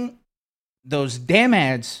running those damn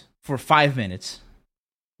ads for 5 minutes,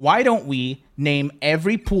 why don't we name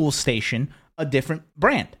every pool station a different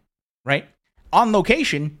brand? Right? On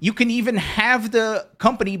location, you can even have the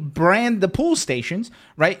company brand the pool stations,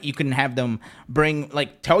 right? You can have them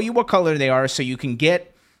tell you what color they are so you can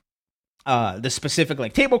get the specific,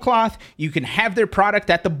 like, tablecloth. You can have their product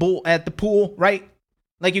at the pool, right?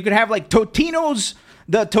 Like, you could have, like, Totino's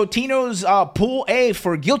Pool A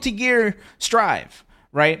for Guilty Gear Strive,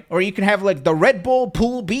 right? Or you can have, like, the Red Bull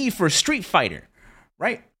Pool B for Street Fighter,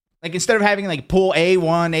 right? Like, instead of having, like, Pool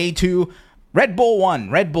A1, A2... Red Bull 1,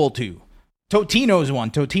 Red Bull 2, Totino's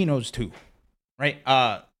 1, Totino's 2, right?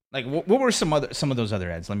 Like, what were some of those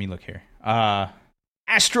other ads? Let me look here.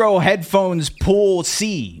 Astro Headphones Pool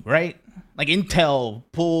C, right? Like Intel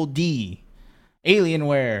Pool D,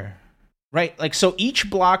 Alienware, right? Like, so each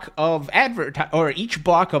block of each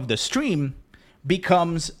block of the stream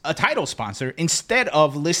becomes a title sponsor instead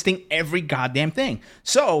of listing every goddamn thing.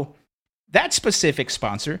 So that specific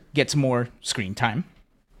sponsor gets more screen time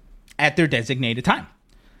at their designated time.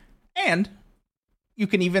 And you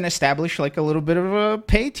can even establish, like, a little bit of a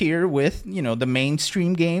pay tier with, you know, the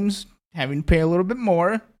mainstream games having to pay a little bit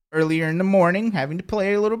more, earlier in the morning having to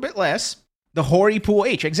play a little bit less. The Hori Pool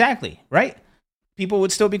H, exactly, right? People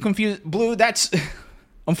would still be confused. Blue, that's...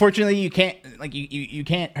 Unfortunately, you can't, like, you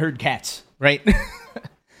can't herd cats, right?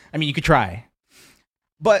 I mean, you could try.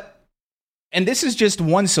 But, and this is just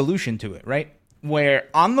one solution to it, right? Where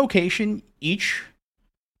on location, each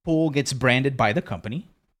pool gets branded by the company,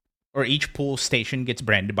 or each pool station gets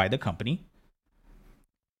branded by the company.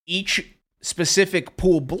 Each specific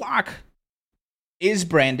pool block is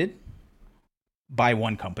branded by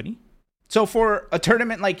one company. So for a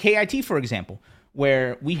tournament like KIT, for example,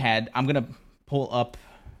 where we had, I'm going to pull up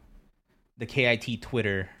the KIT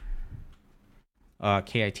Twitter,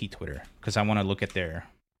 because I want to look at I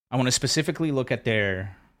want to specifically look at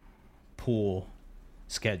their pool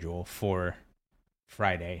schedule for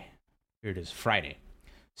Friday. Here it is, Friday.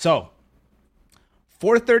 So,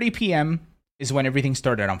 4:30 p.m. is when everything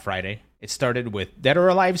started on Friday. It started with Dead or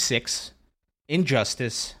Alive 6,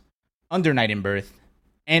 Injustice, Under Night in Birth,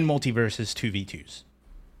 and Multiverses 2v2s.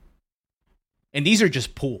 And these are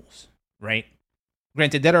just pools, right?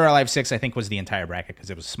 Granted, Dead or Alive 6, I think, was the entire bracket because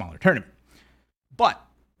it was a smaller tournament. But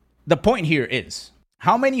the point here is,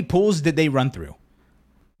 how many pools did they run through?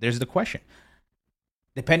 There's the question.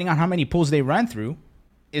 Depending on how many pools they ran through,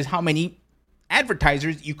 is how many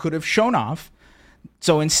advertisers you could have shown off.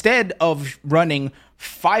 So instead of running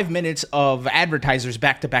 5 minutes of advertisers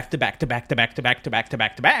back to back to back to back to back to back to back to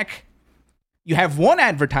back to back, you have one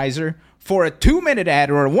advertiser for a 2-minute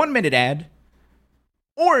ad or a 1-minute ad,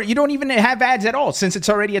 or you don't even have ads at all since it's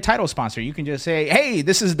already a title sponsor. You can just say, hey,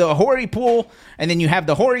 this is the Hori pool, and then you have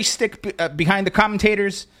the Hori stick behind the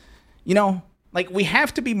commentators. You know, like, we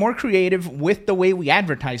have to be more creative with the way we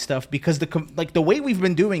advertise stuff, because the way we've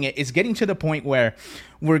been doing it is getting to the point where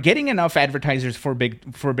we're getting enough advertisers for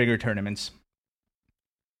bigger tournaments,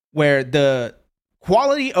 where the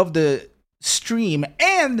quality of the stream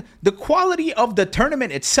and the quality of the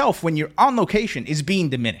tournament itself when you're on location is being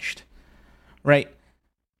diminished, right?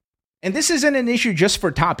 And this isn't an issue just for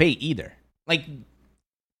top 8 either. Like,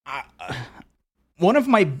 I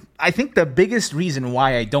think the biggest reason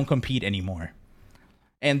why I don't compete anymore,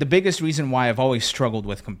 and the biggest reason why I've always struggled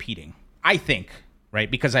with competing, I think, right,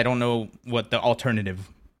 because I don't know what the alternative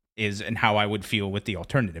is and how I would feel with the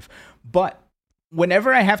alternative. But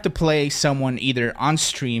whenever I have to play someone either on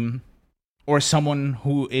stream or someone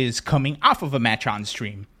who is coming off of a match on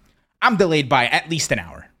stream, I'm delayed by at least an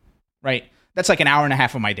hour, right? That's like an hour and a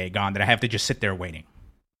half of my day gone that I have to just sit there waiting,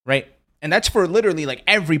 right? And that's for literally like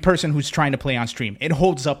every person who's trying to play on stream. It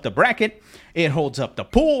holds up the bracket. It holds up the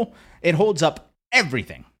pool. It holds up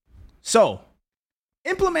everything. So,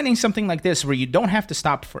 implementing something like this where you don't have to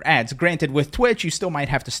stop for ads. Granted, with Twitch, you still might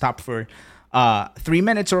have to stop for 3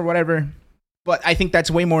 minutes or whatever. But I think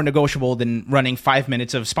that's way more negotiable than running 5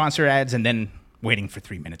 minutes of sponsor ads and then waiting for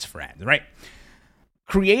 3 minutes for ads, right?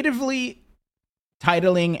 Creatively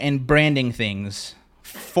titling and branding things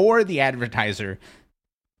for the advertiser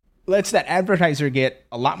lets that advertiser get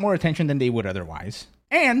a lot more attention than they would otherwise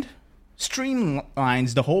and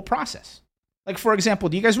streamlines the whole process. Like, for example,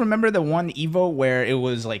 do you guys remember the one Evo where it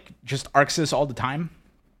was like just ArcSys all the time?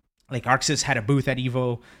 Like, ArcSys had a booth at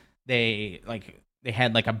Evo. They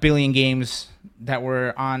had like 1 billion games that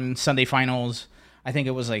were on Sunday Finals. I think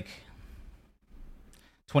it was like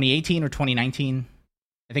 2018 or 2019.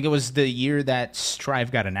 I think it was the year that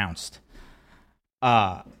Strive got announced.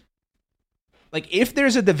 Like, if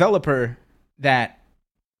there's a developer that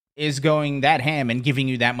is going that ham and giving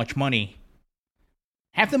you that much money,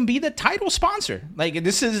 have them be the title sponsor. Like,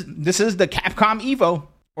 this is the Capcom Evo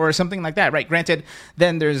or something like that, right? Granted,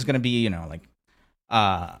 then there's going to be,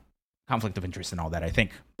 conflict of interest and all that, I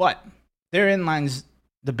think. But therein lies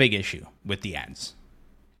the big issue with the ads.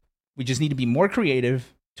 We just need to be more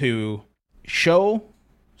creative to show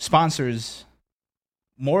sponsors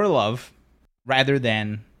more love rather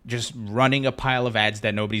than just running a pile of ads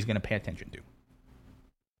that nobody's going to pay attention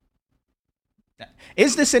to.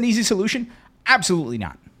 Is this an easy solution? Absolutely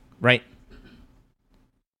not, right?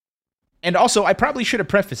 And also, I probably should have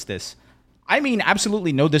prefaced this. I mean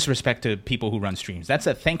absolutely no disrespect to people who run streams. That's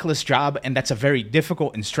a thankless job, and that's a very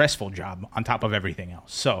difficult and stressful job on top of everything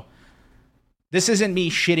else. So this isn't me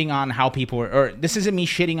shitting on how people or this isn't me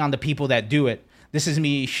shitting on the people that do it. This is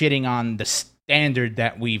me shitting on the standard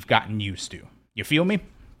that we've gotten used to. You feel me?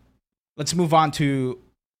 Let's move on to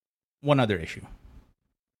one other issue.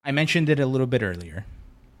 I mentioned it a little bit earlier.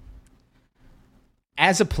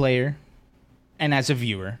 As a player and as a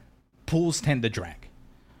viewer, pools tend to drag,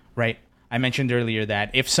 right? I mentioned earlier that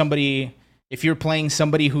if you're playing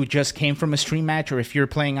somebody who just came from a stream match, or if you're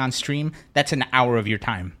playing on stream, that's an hour of your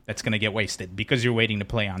time that's going to get wasted because you're waiting to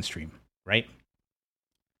play on stream, right?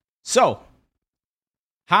 So,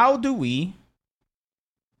 how do we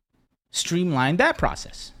streamline that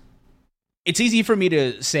process? It's easy for me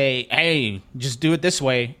to say, hey, just do it this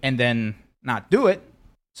way, and then not do it.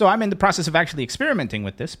 So I'm in the process of actually experimenting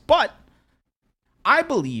with this, but I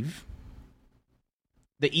believe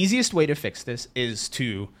the easiest way to fix this is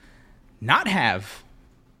to not have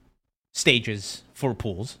stages for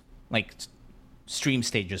pools, like stream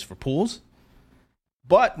stages for pools,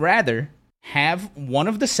 but rather have one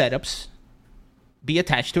of the setups be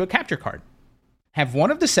attached to a capture card. Have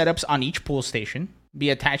one of the setups on each pool station be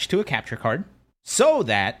attached to a capture card so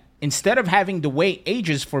that instead of having to wait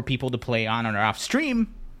ages for people to play on or off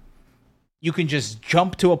stream, you can just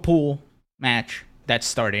jump to a pool match that's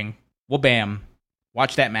starting. Well, bam,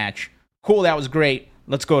 watch that match. Cool, that was great.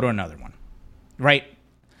 Let's go to another one, right?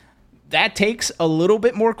 That takes a little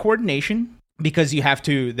bit more coordination because you have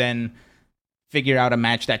to then figure out a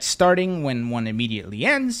match that's starting when one immediately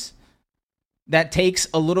ends. That takes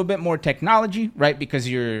a little bit more technology, right? Because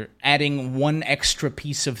you're adding one extra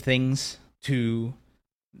piece of things to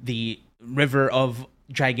the river of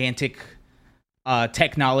gigantic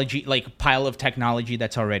technology, like pile of technology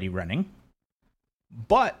that's already running.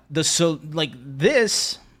 But this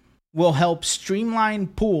will help streamline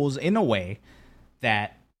pools in a way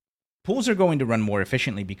that pools are going to run more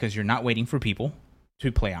efficiently because you're not waiting for people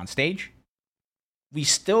to play on stage. We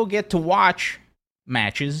still get to watch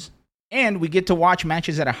matches, and we get to watch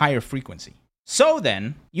matches at a higher frequency. So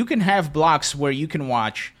then, you can have blocks where you can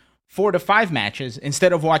watch 4 to 5 matches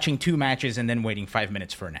instead of watching 2 matches and then waiting 5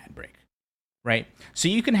 minutes for an ad break, right? So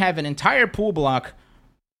you can have an entire pool block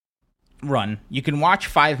run. You can watch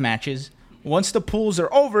 5 matches. Once the pools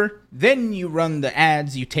are over, then you run the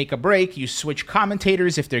ads, you take a break, you switch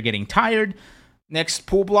commentators if they're getting tired. Next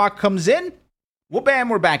pool block comes in, well, bam,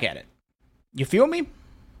 we're back at it. You feel me?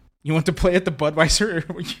 You want to play at the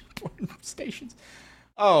Budweiser stations?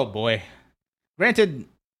 Oh, boy. Granted,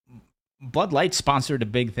 Bud Light sponsored a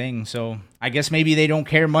big thing, so I guess maybe they don't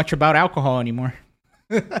care much about alcohol anymore.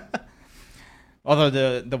 Although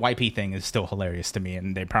the YP thing is still hilarious to me,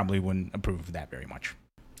 and they probably wouldn't approve of that very much.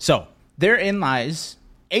 So, therein lies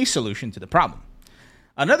a solution to the problem.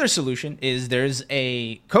 Another solution is there's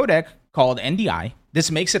a codec called NDI.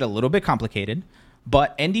 This makes it a little bit complicated,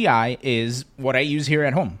 but NDI is what I use here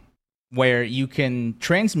at home, where you can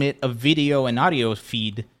transmit a video and audio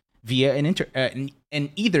feed via an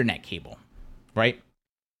Ethernet cable, right?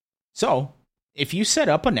 So, if you set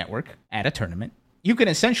up a network at a tournament, you can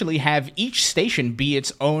essentially have each station be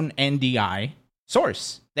its own NDI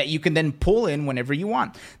source that you can then pull in whenever you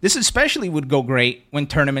want. This especially would go great when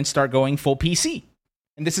tournaments start going full PC.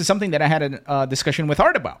 And this is something that I had a discussion with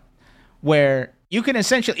Art about, where you can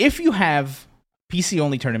essentially, if you have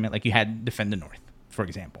PC-only tournament like you had Defend the North, for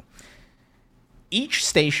example, each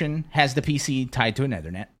station has the PC tied to an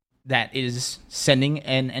Ethernet that is sending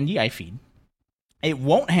an NDI feed. It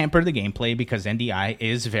won't hamper the gameplay because NDI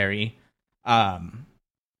is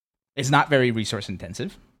is not very resource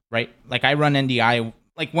intensive, right? Like I run NDI,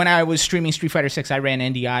 like when I was streaming Street Fighter 6, I ran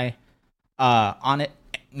NDI on it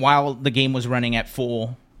while the game was running at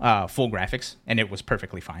full graphics, and it was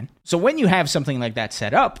perfectly fine. So when you have something like that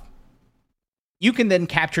set up, you can then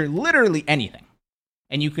capture literally anything.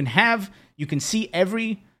 And you can see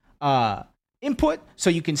every input, so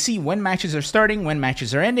you can see when matches are starting, when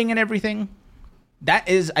matches are ending, and everything. That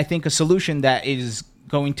is, I think, a solution that is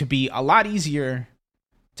going to be a lot easier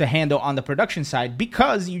to handle on the production side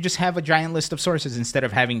because you just have a giant list of sources instead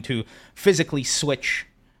of having to physically switch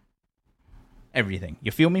everything.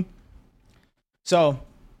 You feel me? So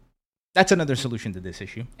that's another solution to this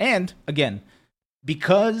issue. And again,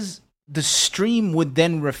 because the stream would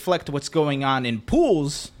then reflect what's going on in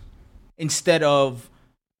pools instead of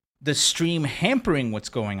the stream hampering what's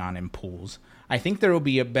going on in pools, I think there will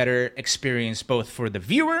be a better experience both for the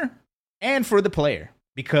viewer and for the player.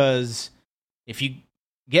 Because if you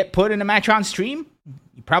get put in a match on stream,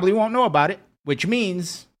 you probably won't know about it, which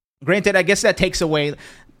means, granted, I guess that takes away,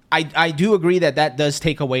 I do agree that does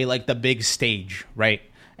take away like the big stage, right?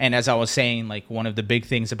 And as I was saying, like one of the big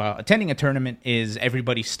things about attending a tournament is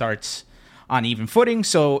everybody starts on even footing.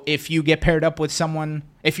 So if you get paired up with someone,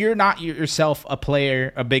 if you're not yourself a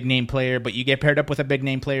player, a big name player, but you get paired up with a big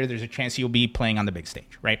name player, there's a chance you'll be playing on the big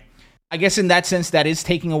stage, right? I guess in that sense, that is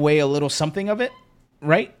taking away a little something of it,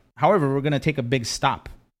 right? However, we're going to take a big stop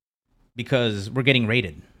because we're getting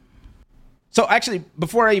rated. So actually,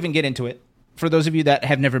 before I even get into it, for those of you that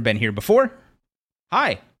have never been here before,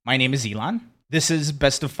 hi, my name is Elon. This is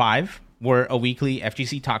Best of 5. We're a weekly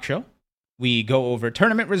FGC talk show. We go over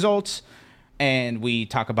tournament results, and we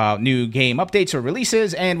talk about new game updates or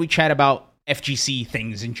releases, and we chat about FGC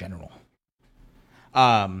things in general.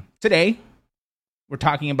 Today, we're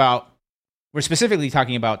specifically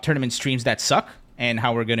talking about tournament streams that suck and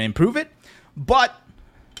how we're going to improve it. But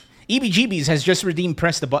EBGBs has just redeemed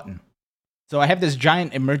Press the Button. So I have this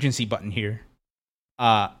giant emergency button here,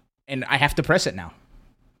 and I have to press it now.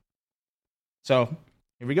 So,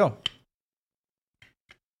 here we go.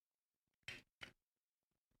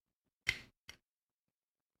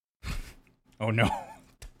 Oh no,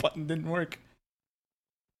 the button didn't work.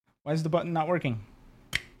 Why is the button not working?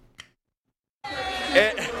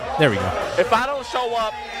 There we go. If I don't show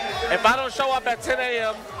up at 10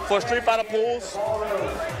 a.m. for Street Fighter pools,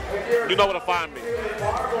 you know where to find me.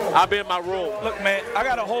 I'll be in my room. Look, man, I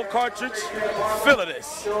got a whole cartridge full of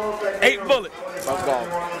this. 8 bullets. Let's go.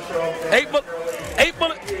 8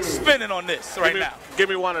 bullets spinning on this now. Give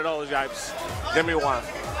me one of those, Yipes. Give me one.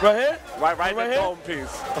 Right here? Right here? The dome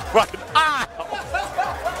piece. Right. Ah!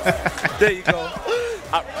 There you go.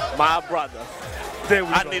 My brother. There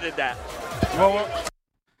we go. I needed that. You want one?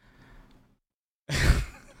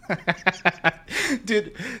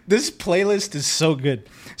 Dude, this playlist is so good.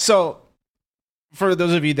 So, for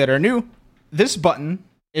those of you that are new, this button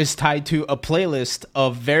is tied to a playlist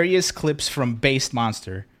of various clips from Based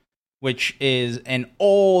Monster, which is an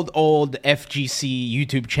old FGC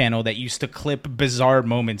YouTube channel that used to clip bizarre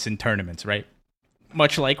moments in tournaments, right?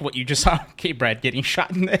 Much like what you just saw K-Brad getting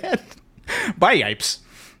shot in the head by Yipes.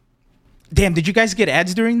 Damn, did you guys get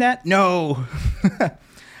ads during that? No.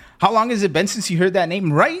 How long has it been since you heard that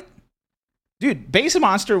name, right? Dude, Base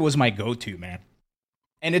Monster was my go-to, man.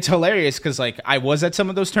 And it's hilarious because, like, I was at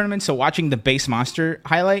some of those tournaments, so watching the Base Monster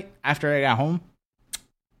highlight after I got home,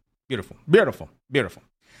 beautiful, beautiful, beautiful.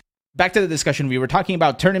 Back to the discussion. We were talking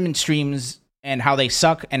about tournament streams and how they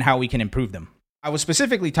suck and how we can improve them. I was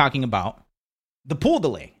specifically talking about the pool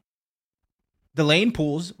delay. Delay in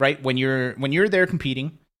pools, right? When you're there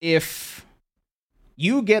competing, if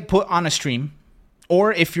you get put on a stream,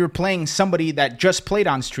 or if you're playing somebody that just played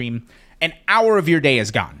on stream, an hour of your day is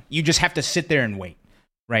gone. You just have to sit there and wait,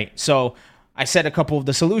 right? So I said a couple of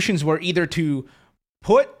the solutions were either to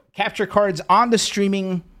put capture cards on the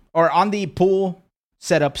streaming or on the pool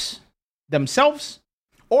setups themselves,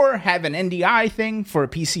 or have an NDI thing for a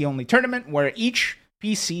PC-only tournament where each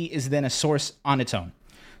PC is then a source on its own.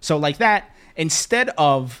 So like that, instead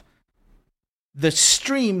of the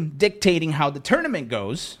stream dictating how the tournament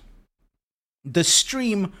goes, the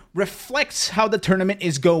stream reflects how the tournament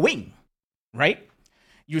is going, right?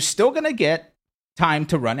 You're still going to get time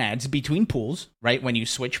to run ads between pools, right? When you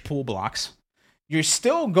switch pool blocks, you're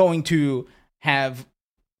still going to have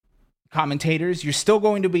commentators, you're still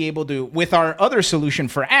going to be able to, with our other solution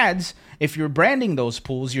for ads, if you're branding those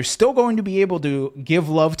pools, you're still going to be able to give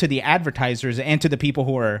love to the advertisers and to the people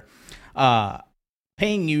who are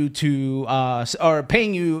paying you to, or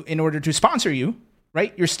paying you in order to sponsor you,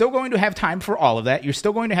 right? You're still going to have time for all of that. You're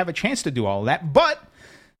still going to have a chance to do all of that, but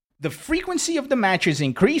the frequency of the matches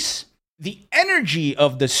increase, the energy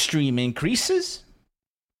of the stream increases,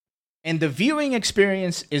 and the viewing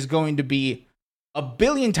experience is going to be a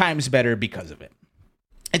billion times better because of it.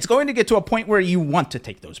 It's going to get to a point where you want to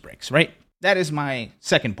take those breaks, right? That is my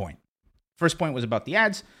second point. First point was about the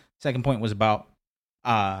ads. Second point was about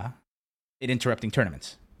it interrupting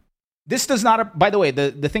tournaments. This does not, by the way,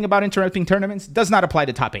 the thing about interrupting tournaments does not apply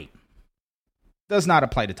to top 8. Does not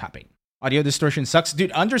apply to top 8. Audio distortion sucks.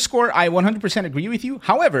 Dude, underscore, I 100% agree with you.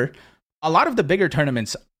 However, a lot of the bigger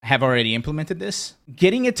tournaments have already implemented this.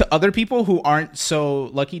 Getting it to other people who aren't so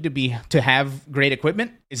lucky to have great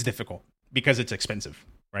equipment is difficult because it's expensive,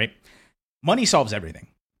 right? Money solves everything.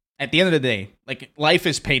 At the end of the day, like, life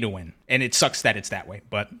is pay to win, and it sucks that it's that way,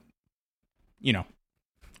 but you know,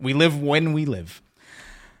 we live when we live.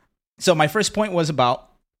 So my first point was about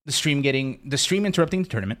the stream interrupting the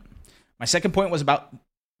tournament. My second point was about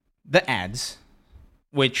the ads,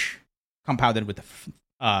 which compounded with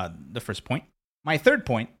the first point. My third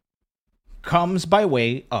point comes by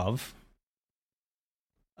way of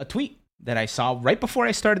a tweet that I saw right before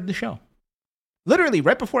I started the show. Literally,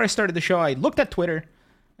 right before I started the show, I looked at Twitter,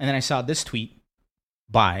 and then I saw this tweet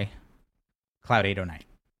by Cloud809.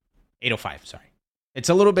 805, sorry. It's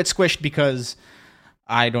a little bit squished because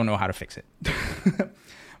I don't know how to fix it.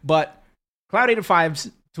 But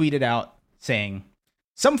Cloud805 tweeted out saying,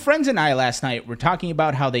 "Some friends and I last night were talking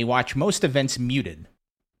about how they watch most events muted.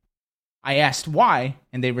 I asked why,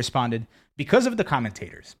 and they responded, because of the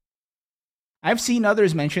commentators. I've seen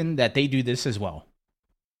others mention that they do this as well.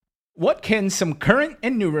 What can some current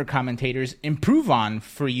and newer commentators improve on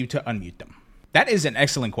for you to unmute them?" That is an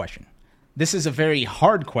excellent question. This is a very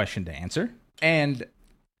hard question to answer, and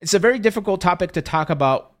it's a very difficult topic to talk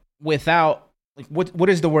about without, like, what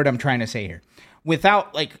is the word I'm trying to say here?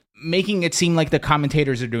 Without, like, making it seem like the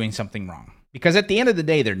commentators are doing something wrong. Because at the end of the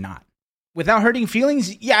day, they're not. Without hurting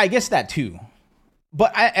feelings, yeah, I guess that too.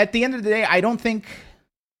 But at the end of the day, I don't think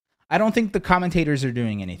the commentators are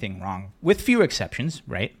doing anything wrong, with few exceptions,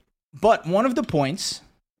 right? But one of the points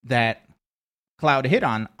that Cloud hit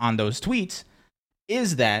on those tweets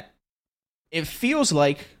is that it feels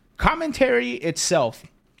like commentary itself,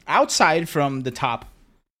 outside from the top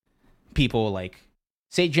people like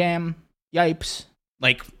Sajam, Yipes,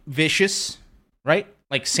 like Vicious, right?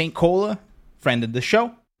 Like St. Cola, friend of the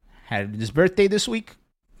show, had his birthday this week.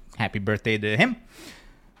 Happy birthday to him.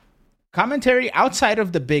 Commentary outside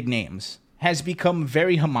of the big names has become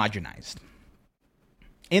very homogenized,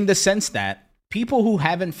 in the sense that people who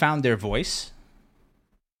haven't found their voice,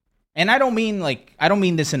 and I don't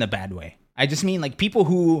mean this in a bad way. I just mean like people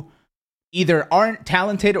who either aren't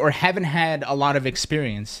talented or haven't had a lot of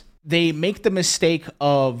experience. They make the mistake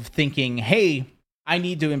of thinking, hey, I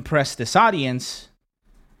need to impress this audience.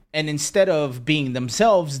 And instead of being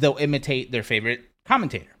themselves, they'll imitate their favorite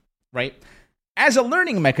commentator, right? As a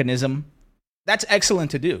learning mechanism, that's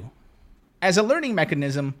excellent to do. As a learning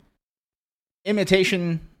mechanism,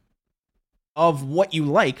 imitation of what you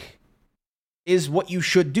like is what you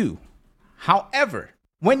should do. However,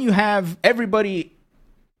 when you have everybody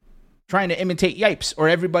trying to imitate Yipes, or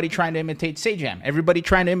everybody trying to imitate Sajam, everybody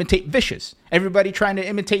trying to imitate Vicious, everybody trying to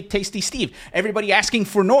imitate Tasty Steve, everybody asking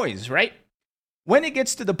for noise, right? When it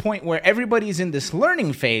gets to the point where everybody's in this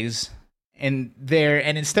learning phase, and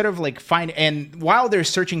instead of like and while they're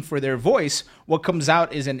searching for their voice, what comes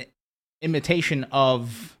out is an imitation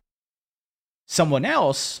of someone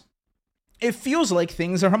else, it feels like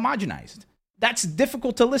things are homogenized. That's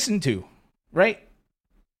difficult to listen to, right?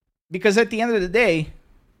 Because at the end of the day,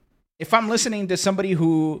 if I'm listening to somebody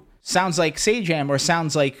who sounds like Sajam, or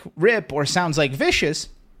sounds like Rip, or sounds like Vicious,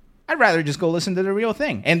 I'd rather just go listen to the real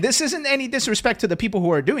thing. And this isn't any disrespect to the people who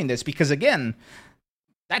are doing this, because again,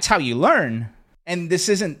 that's how you learn. And this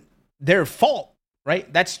isn't their fault,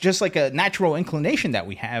 right? That's just like a natural inclination that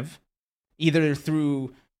we have, either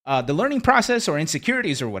through the learning process or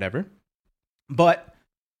insecurities or whatever. But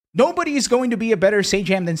nobody's going to be a better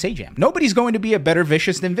Sajam than Sajam. Nobody's going to be a better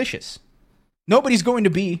Vicious than Vicious. Nobody's going to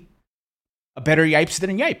be a better Yipes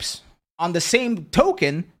than Yipes. On the same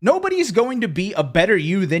token, nobody's going to be a better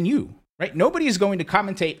you than you, right? Nobody is going to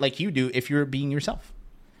commentate like you do if you're being yourself.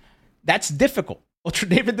 That's difficult. Ultra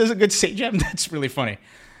David does a good Sajam. That's really funny.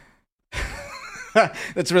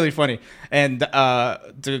 That's really funny. And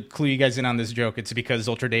to clue you guys in on this joke, it's because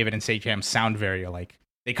Ultra David and Sajam sound very alike.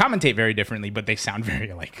 They commentate very differently, but they sound very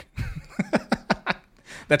alike.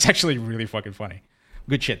 That's actually really fucking funny.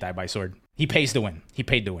 Good shit, Die by Sword. He pays to win. He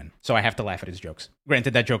paid to win. So I have to laugh at his jokes.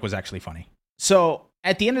 Granted, that joke was actually funny. So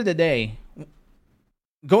at the end of the day,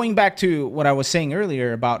 going back to what I was saying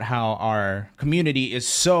earlier about how our community is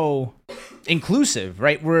so inclusive,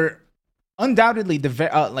 right? We're undoubtedly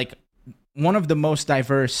like one of the most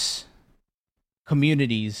diverse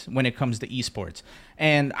communities when it comes to esports.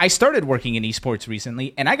 And I started working in esports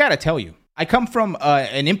recently, and I gotta tell you, I come from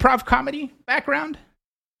an improv comedy background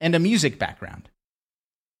and a music background.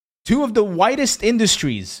 Two of the widest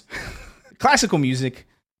industries, classical music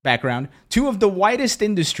background, two of the widest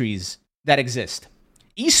industries that exist.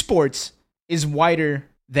 Esports is wider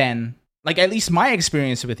than, like, at least my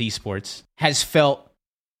experience with esports has felt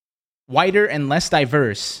wider and less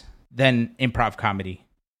diverse than improv comedy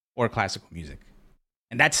or classical music.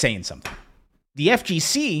 And that's saying something. The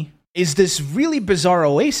FGC is this really bizarre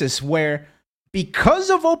oasis where, because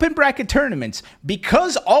of open bracket tournaments,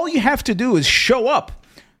 because all you have to do is show up,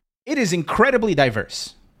 it is incredibly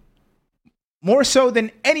diverse. More so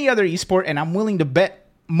than any other esport, and I'm willing to bet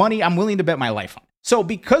money, I'm willing to bet my life on it. So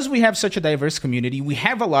because we have such a diverse community, we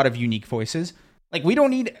have a lot of unique voices. Like, we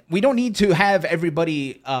don't need to have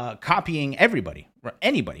everybody copying everybody or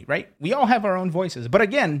anybody, right? We all have our own voices. But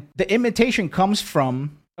again, the imitation comes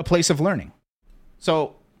from a place of learning.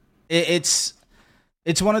 So it's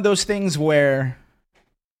one of those things where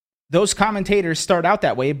those commentators start out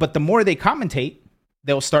that way, but the more they commentate,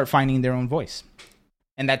 they'll start finding their own voice.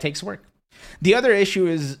 And that takes work. The other issue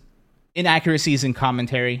is inaccuracies in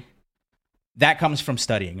commentary. That comes from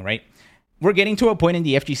studying, right? We're getting to a point in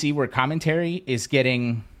the FGC where commentary is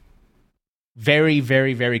getting very,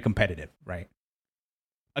 very, very competitive, right?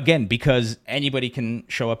 Again, because anybody can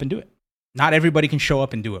show up and do it. Not everybody can show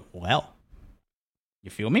up and do it well. You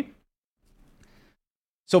feel me?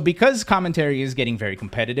 So because commentary is getting very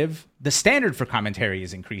competitive, the standard for commentary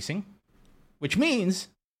is increasing, which means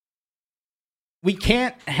we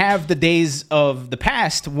can't have the days of the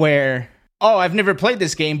past where, oh, I've never played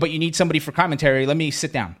this game, but you need somebody for commentary. Let me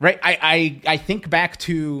sit down, right? I think back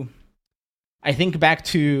to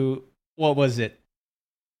what was it?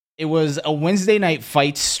 It was a Wednesday Night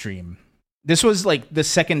Fights stream. This was like the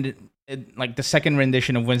second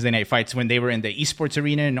rendition of Wednesday Night Fights when they were in the esports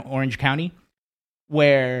arena in Orange County,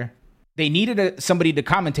 where they needed somebody to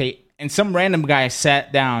commentate, and some random guy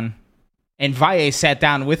sat down, and Valle sat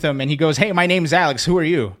down with him, and he goes, "Hey, my name's Alex. Who are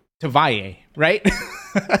you?" To Valle, right?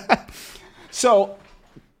 So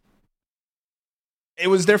it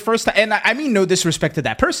was their first time, and I mean no disrespect to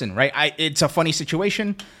that person, right? It's a funny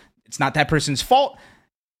situation. It's not that person's fault.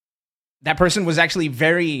 That person was actually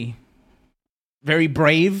very, very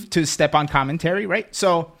brave to step on commentary, right?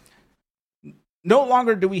 So no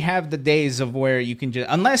longer do we have the days of where you can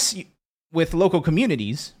just, with local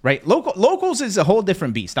communities, right? Locals is a whole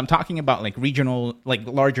different beast. I'm talking about like regional, like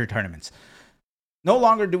larger tournaments. No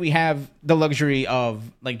longer do we have the luxury of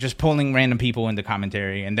like just pulling random people into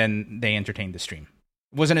commentary and then they entertain the stream.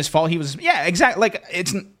 It wasn't his fault. He was, yeah, exactly. Like,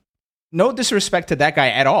 it's no disrespect to that guy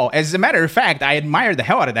at all. As a matter of fact, I admire the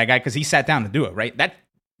hell out of that guy because he sat down to do it, right?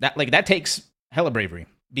 That takes hella bravery.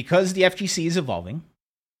 Because the FGC is evolving,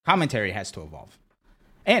 commentary has to evolve.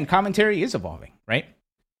 And commentary is evolving, right?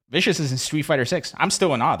 Vicious is in Street Fighter 6. I'm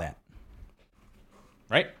still in awe of that.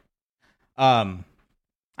 Right?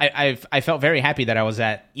 I felt very happy that I was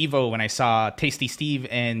at EVO when I saw Tasty Steve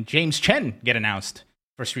and James Chen get announced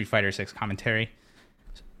for Street Fighter 6 commentary.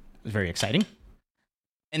 It was very exciting.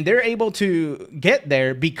 And they're able to get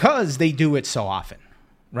there because they do it so often,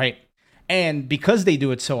 right? And because they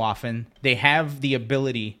do it so often, they have the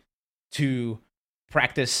ability to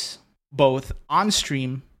practice both on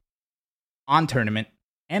stream, on tournament,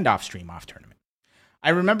 and off stream, off tournament.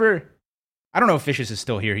 I remember, I don't know if Vicious is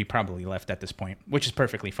still here. He probably left at this point, which is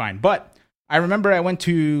perfectly fine. But I remember I went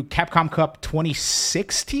to Capcom Cup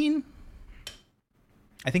 2016.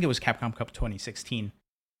 I think it was Capcom Cup 2016.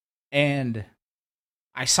 And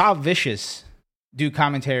I saw Vicious do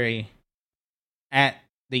commentary at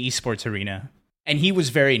the esports arena, and he was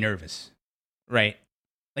very nervous, right?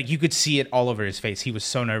 Like, you could see it all over his face. He was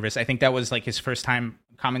so nervous. I think that was like his first time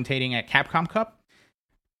commentating at Capcom Cup.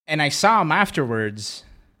 And I saw him afterwards,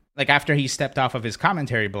 like after he stepped off of his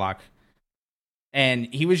commentary block,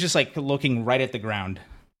 and he was just like looking right at the ground.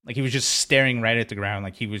 Like, he was just staring right at the ground.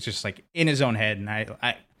 Like, he was just like in his own head. And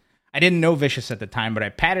I didn't know Vicious at the time, but I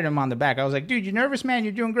patted him on the back. I was like, dude, you're nervous, man.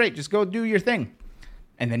 You're doing great. Just go do your thing.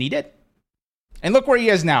 And then he did. And look where he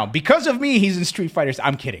is now. Because of me, he's in Street Fighter.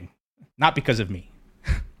 I'm kidding. Not because of me.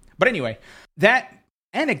 But anyway, that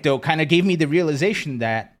anecdote kind of gave me the realization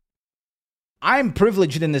that I'm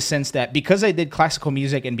privileged in the sense that because I did classical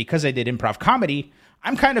music and because I did improv comedy,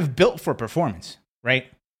 I'm kind of built for performance, right?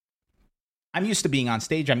 I'm used to being on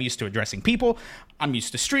stage. I'm used to addressing people. I'm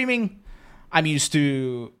used to streaming. I'm used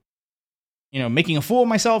to, making a fool of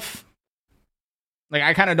myself. Like,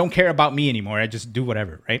 I kind of don't care about me anymore. I just do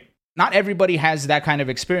whatever, right? Not everybody has that kind of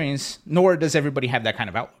experience, nor does everybody have that kind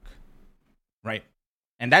of outlook, right?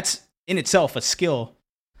 And that's in itself a skill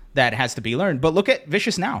that has to be learned. But look at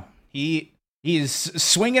Vicious now. He is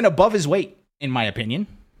swinging above his weight, in my opinion.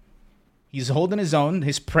 He's holding his own.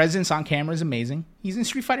 His presence on camera is amazing. He's in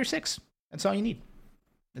Street Fighter 6. That's all you need.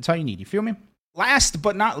 That's all you need. You feel me? Last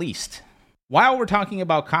but not least, while we're talking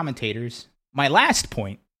about commentators, my last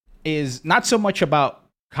point is not so much about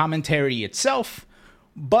commentary itself,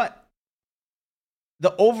 but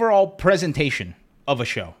the overall presentation of a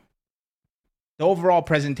show. The overall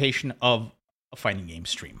presentation of a fighting game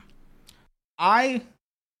stream. I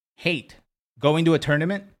hate going to a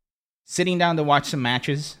tournament, sitting down to watch some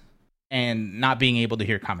matches, and not being able to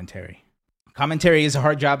hear commentary. Commentary is a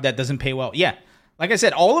hard job that doesn't pay well. Yeah, like I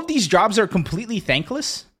said, all of these jobs are completely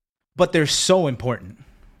thankless, but they're so important,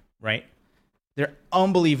 right? They're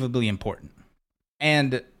unbelievably important.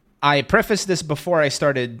 And I prefaced this before I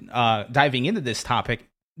started diving into this topic.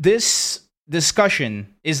 This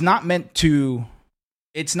discussion is not meant to,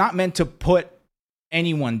 it's not meant to put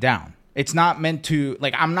anyone down. It's not meant to,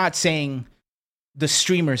 like, I'm not saying the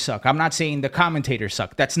streamers suck. I'm not saying the commentators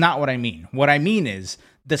suck. That's not what I mean. What I mean is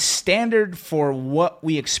the standard for what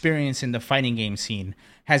we experience in the fighting game scene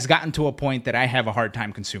has gotten to a point that I have a hard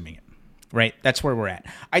time consuming it, right? That's where we're at.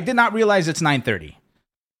 I did not realize it's 9:30.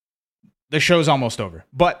 The show's almost over,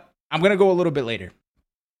 but I'm going to go a little bit later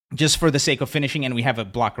just for the sake of finishing, and we have a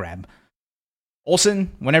block grab.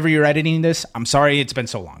 Olsen, whenever you're editing this, I'm sorry it's been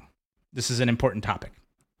so long. This is an important topic.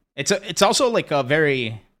 It's also like a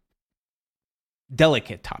very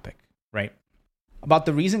delicate topic, right? About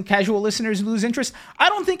the reason casual listeners lose interest. I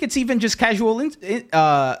don't think it's even just casual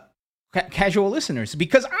listeners,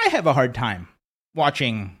 because I have a hard time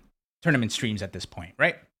watching tournament streams at this point,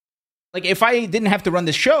 right? Like, if I didn't have to run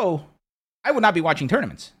this show, I would not be watching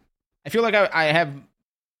tournaments. I feel like I have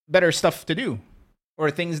better stuff to do,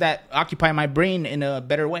 or things that occupy my brain in a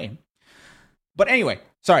better way. But anyway,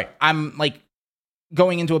 sorry, I'm like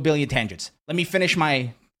going into a billion tangents. Let me finish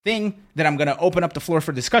my thing, then I'm going to open up the floor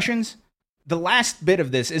for discussions. The last bit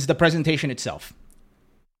of this is the presentation itself.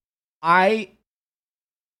 I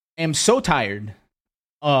am so tired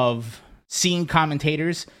of seeing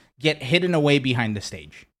commentators get hidden away behind the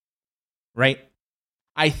stage, right?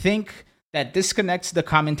 I think that disconnects the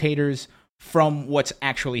commentators from what's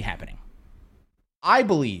actually happening. I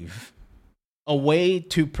believe a way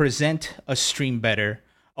to present a stream better,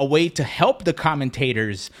 a way to help the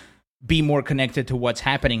commentators be more connected to what's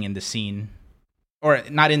happening in the scene, or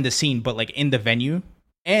not in the scene, but like in the venue,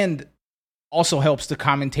 and also helps the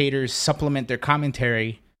commentators supplement their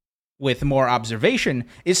commentary with more observation,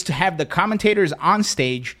 is to have the commentators on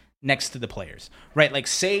stage next to the players, right? Like,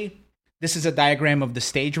 say this is a diagram of the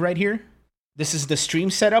stage right here. This is the stream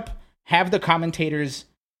setup. Have the commentators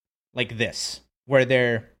like this, where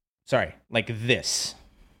they're, like this.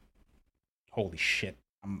 Holy shit,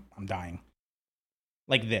 I'm dying.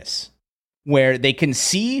 Like this, where they can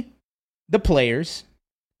see the players.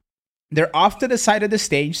 They're off to the side of the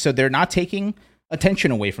stage, so they're not taking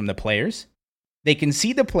attention away from the players. They can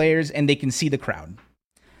see the players and they can see the crowd.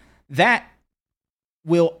 That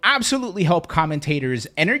will absolutely help commentators'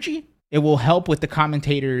 energy. It will help with the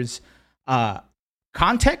commentators'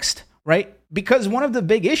 context, right? Because one of the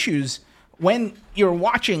big issues when you're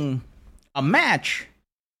watching a match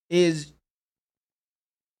is,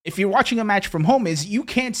 if you're watching a match from home, is you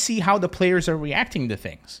can't see how the players are reacting to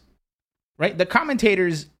things, right? The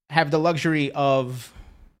commentators have the luxury of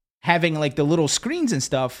having like the little screens and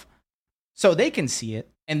stuff, so they can see it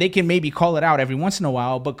and they can maybe call it out every once in a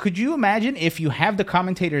while. But could you imagine if you have the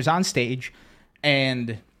commentators on stage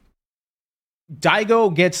and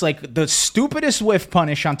Daigo gets like the stupidest whiff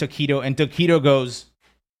punish on Takedo and Takedo goes,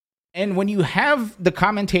 and when you have the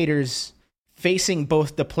commentators facing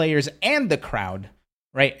both the players and the crowd,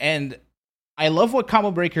 right? And I love what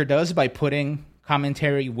Combo Breaker does by putting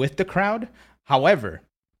commentary with the crowd. However,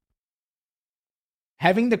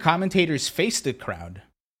 having the commentators face the crowd,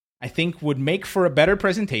 I think would make for a better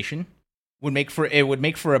presentation. Would make for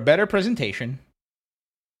a better presentation.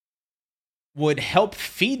 Would help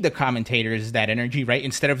feed the commentators that energy, right?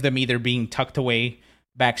 Instead of them either being tucked away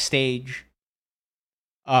backstage,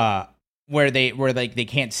 where they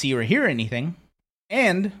can't see or hear anything,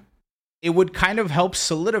 and it would kind of help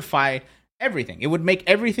solidify everything. It would make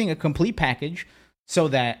everything a complete package, so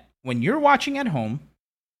that when you're watching at home,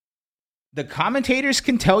 the commentators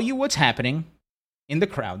can tell you what's happening in the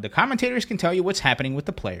crowd. The commentators can tell you what's happening with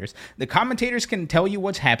the players. The commentators can tell you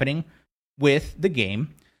what's happening with the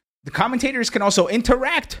game. The commentators can also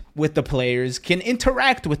interact with the players, can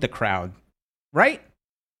interact with the crowd, right?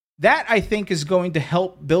 That, I think, is going to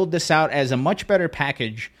help build this out as a much better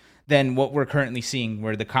package than what we're currently seeing,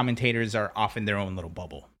 where the commentators are off in their own little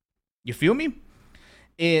bubble. You feel me?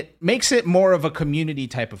 It makes it more of a community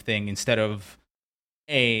type of thing instead of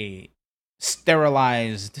a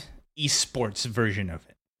sterilized esports version of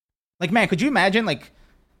it. Like, man, could you imagine, like,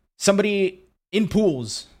 somebody in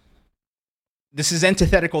pools? This is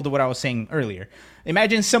antithetical to what I was saying earlier.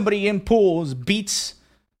 Imagine somebody in pools beats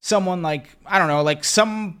someone like, I don't know, like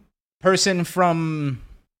some person from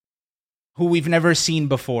who we've never seen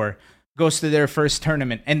before goes to their first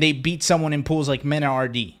tournament and they beat someone in pools like Mena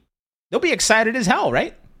RD. They'll be excited as hell,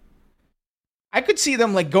 right? I could see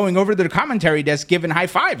them like going over to the commentary desk giving high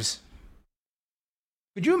fives.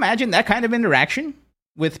 Could you imagine that kind of interaction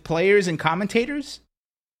with players and commentators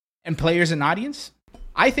and players and audience?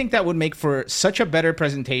 I think that would make for such a better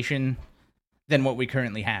presentation than what we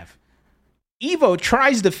currently have. Evo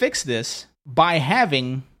tries to fix this by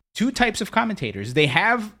having two types of commentators. They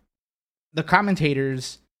have the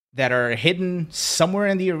commentators that are hidden somewhere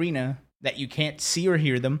in the arena that you can't see or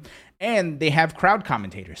hear them, and they have crowd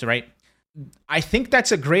commentators, right? I think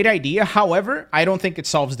that's a great idea. However, I don't think it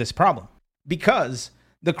solves this problem because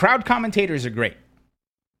the crowd commentators are great,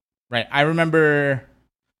 right? I remember,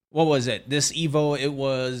 what was it? This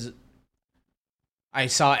Evo, I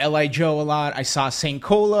saw L.I. Joe a lot. I saw St.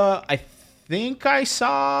 Cola. I think I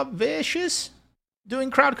saw Vicious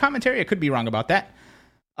doing crowd commentary. I could be wrong about that.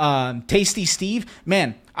 Tasty Steve.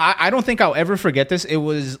 Man, I don't think I'll ever forget this. It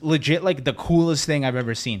was legit like the coolest thing I've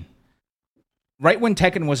ever seen. Right when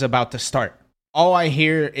Tekken was about to start, all I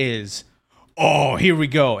hear is, "Oh, here we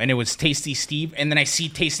go." And it was Tasty Steve. And then I see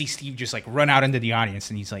Tasty Steve just like run out into the audience.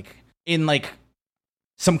 And he's like in like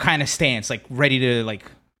some kind of stance, like ready to like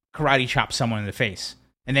karate chop someone in the face.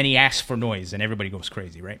 And then he asks for noise and everybody goes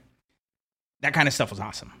crazy, right? That kind of stuff was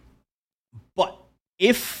awesome. But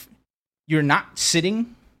if you're not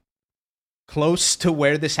sitting close to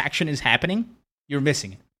where this action is happening, you're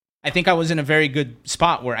missing it. I think I was in a very good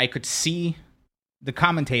spot where I could see the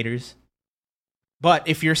commentators. But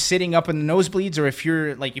if you're sitting up in the nosebleeds, or if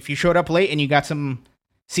you showed up late and you got some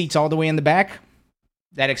seats all the way in the back,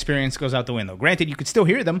 that experience goes out the window. Granted, you could still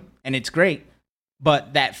hear them, and it's great,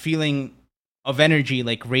 but that feeling of energy,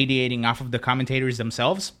 like radiating off of the commentators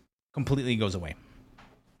themselves, completely goes away.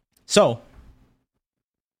 So,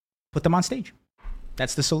 put them on stage.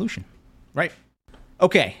 That's the solution, right?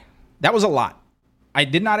 Okay, that was a lot. I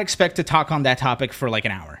did not expect to talk on that topic for like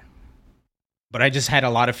an hour, but I just had a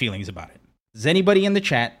lot of feelings about it. Does anybody in the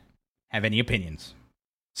chat have any opinions?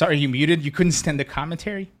 Sorry, you muted? You couldn't stand the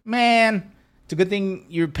commentary? Man, it's a good thing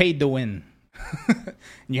you're paid to win. And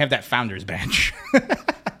you have that founder's badge.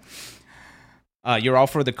 You're all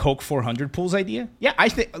for the Coke 400 pools idea? Yeah, I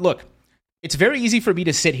think, look, it's very easy for me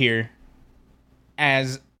to sit here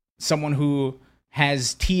as someone who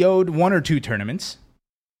has TO'd one or two tournaments,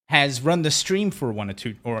 has run the stream for one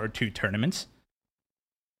or two tournaments,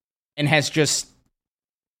 and has just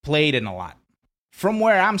played in a lot. From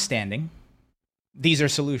where I'm standing, these are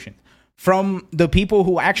solutions. From the people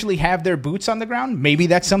who actually have their boots on the ground, maybe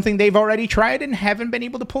that's something they've already tried and haven't been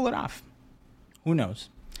able to pull it off. Who knows?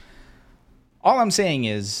 All I'm saying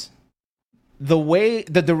is the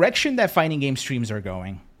direction that fighting game streams are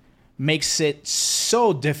going makes it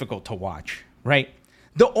so difficult to watch, right?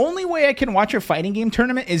 The only way I can watch a fighting game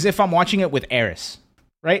tournament is if I'm watching it with Eris,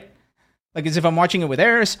 right? Like as if I'm watching it with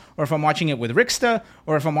Eris, or if I'm watching it with Rixta,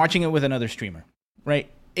 or if I'm watching it with another streamer, right?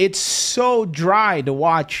 It's so dry to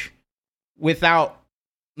watch without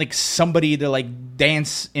like somebody to like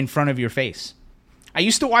dance in front of your face. I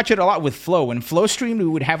used to watch it a lot with Flo. When Flo streamed, we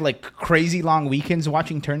would have like crazy long weekends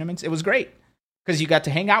watching tournaments. It was great because you got to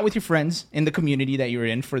hang out with your friends in the community that you were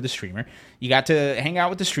in for the streamer. You got to hang out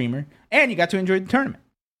with the streamer, and you got to enjoy the tournament.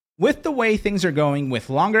 With the way things are going, with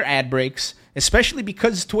longer ad breaks, especially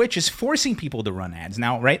because Twitch is forcing people to run ads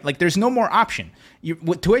now, right? Like there's no more option.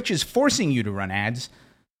 Twitch is forcing you to run ads.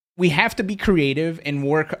 We have to be creative and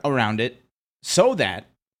work around it so that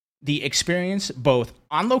the experience, both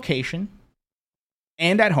on location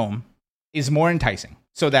and at home, is more enticing,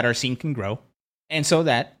 so that our scene can grow and so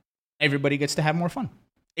that everybody gets to have more fun.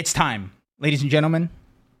 It's time, ladies and gentlemen.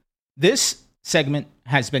 This segment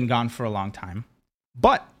has been gone for a long time,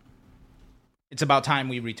 but it's about time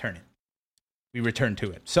we return it. We return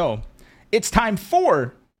to it. So it's time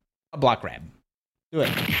for a block grab. Do it.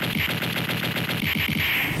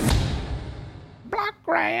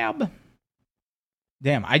 grab.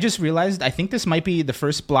 Damn, I just realized I think this might be the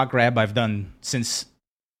first block grab I've done since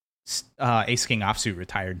Ace King Offsuit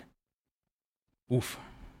retired. Oof.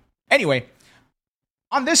 Anyway,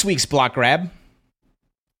 on this week's block grab,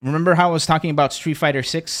 remember how I was talking about Street Fighter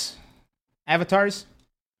 6 avatars?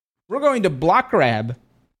 We're going to block grab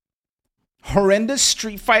horrendous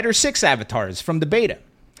Street Fighter 6 avatars from the beta.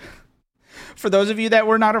 For those of you that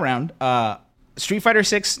were not around, Street Fighter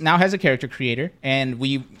 6 now has a character creator, and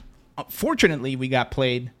fortunately we got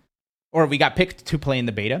picked to play in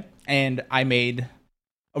the beta, and I made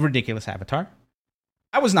a ridiculous avatar.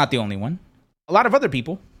 I was not the only one. A lot of other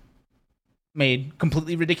people made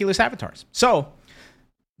completely ridiculous avatars. So,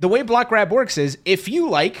 the way block grab works is, if you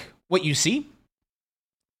like what you see,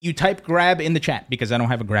 you type grab in the chat, because I don't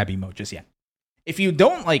have a grab emote just yet. If you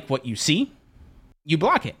don't like what you see, you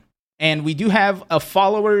block it. And we do have a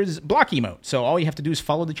followers block emote, so all you have to do is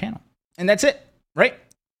follow the channel. And that's it, right?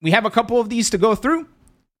 We have a couple of these to go through,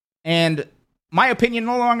 and my opinion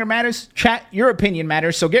no longer matters. Chat, your opinion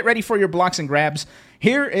matters, so get ready for your blocks and grabs.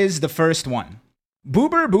 Here is the first one.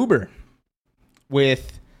 Boober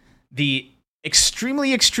with the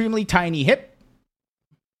extremely, extremely tiny hip,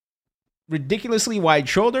 ridiculously wide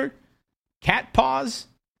shoulder, cat paws,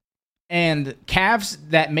 and calves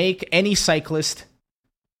that make any cyclist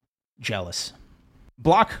jealous.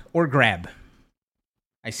 Block or grab?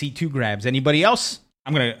 I see 2 grabs. Anybody else?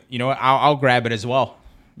 I'm gonna, you know what? I'll grab it as well.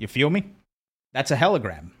 You feel me? That's a hella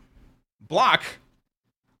grab. Block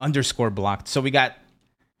 _ blocked. So we got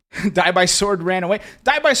Die by Sword ran away.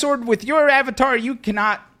 Die by Sword, with your avatar, you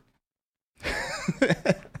cannot.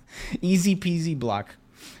 Easy peasy block.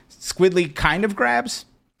 Squidly kind of grabs.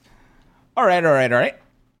 All right.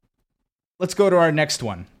 Let's go to our next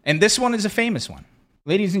one. And this one is a famous one.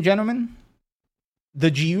 Ladies and gentlemen, the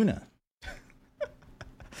Giuna.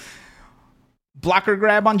 Blocker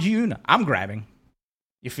grab on Giuna. I'm grabbing.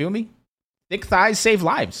 You feel me? Thick thighs save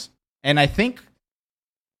lives. And I think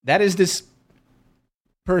that is this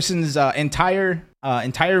person's entire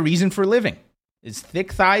reason for living. Is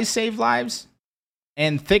thick thighs save lives,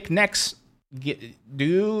 and thick necks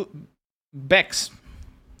do Becks.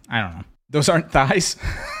 I don't know. Those aren't thighs.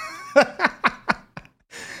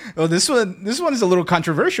 Oh, this one is a little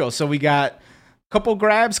controversial. So we got a couple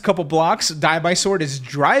grabs, couple blocks. Die by Sword is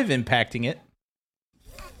drive impacting it.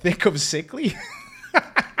 Thick of sickly.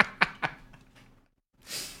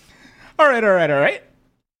 All right.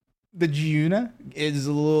 The Giuna is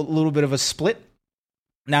a little bit of a split.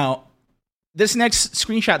 Now, this next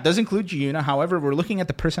screenshot does include Giuna. However, we're looking at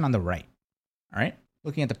the person on the right. All right?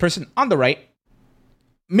 Looking at the person on the right.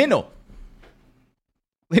 Minnow.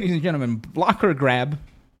 Ladies and gentlemen, block or grab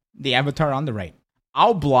the avatar on the right.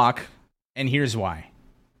 I'll block, and here's why.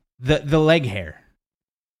 The leg hair.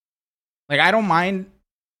 Like, I don't mind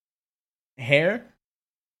hair,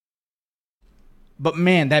 but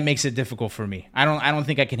man, that makes it difficult for me. I don't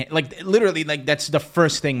think I can hit, like, literally, like, that's the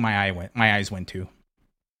first thing my eyes went to.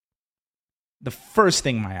 The first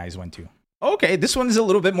thing my eyes went to. Okay, this one is a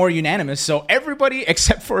little bit more unanimous. So everybody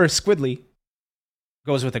except for Squidly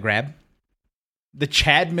goes with a grab. The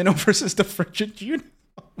Chad Minnow versus the Frigid June.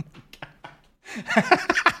 Oh my god.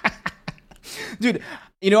 Dude,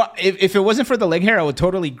 you know, if it wasn't for the leg hair, I would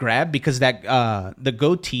totally grab, because that the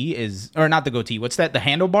goatee is, or not the goatee, what's that? The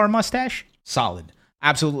handlebar mustache? Solid.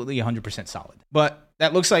 Absolutely 100% solid. But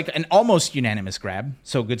that looks like an almost unanimous grab.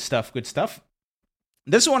 So good stuff.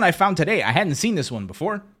 This one I found today. I hadn't seen this one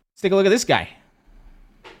before. Let's take a look at this guy.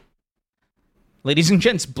 Ladies and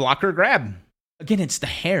gents, blocker grab. Again, it's the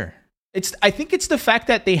hair. I think it's the fact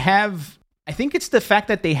that they have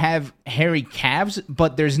hairy calves,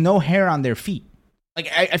 but there's no hair on their feet.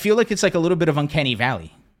 Like, I feel like it's like a little bit of Uncanny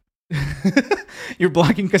Valley. You're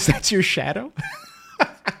blocking because that's your shadow?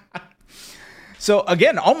 So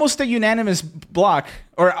again, almost a unanimous block,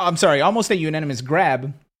 or I'm sorry, almost a unanimous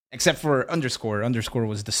grab, except for underscore. Underscore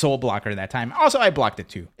was the sole blocker that time. Also, I blocked it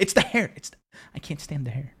too. It's the hair. I can't stand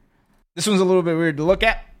the hair. This one's a little bit weird to look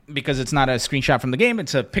at because it's not a screenshot from the game.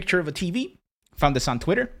 It's a picture of a TV. Found this on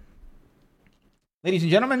Twitter. Ladies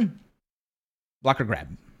and gentlemen, blocker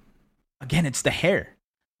grab. Again, it's the hair.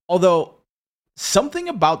 Although, something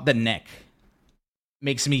about the neck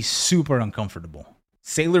makes me super uncomfortable.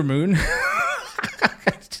 Sailor Moon.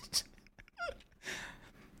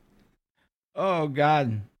 Oh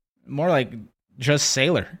god, more like just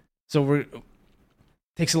sailor. So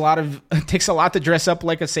takes a lot to dress up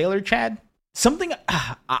like a sailor, Chad. Something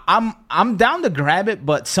I'm down to grab it,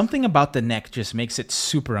 but something about the neck just makes it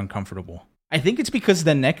super uncomfortable. I think it's because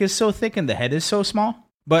the neck is so thick and the head is so small.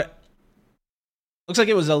 But looks like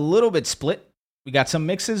it was a little bit split. We got some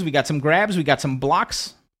mixes. We got some grabs. We got some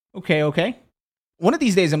blocks. Okay. One of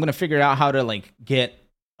these days, I'm going to figure out how to, like, get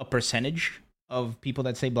a percentage of people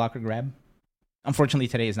that say block or grab. Unfortunately,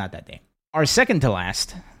 today is not that day. Our second to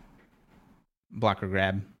last block or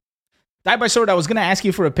grab. Die by Sword, I was going to ask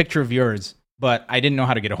you for a picture of yours, but I didn't know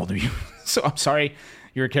how to get a hold of you. So I'm sorry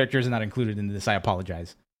your character is not included in this. I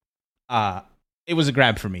apologize. It was a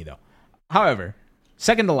grab for me, though. However,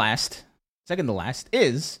 second to last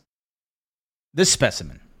is the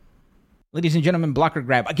Specimen. Ladies and gentlemen, block or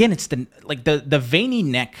grab. Again, it's the veiny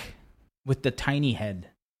neck with the tiny head.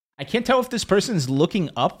 I can't tell if this person's looking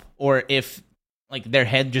up or if like their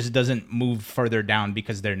head just doesn't move further down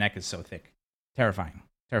because their neck is so thick. Terrifying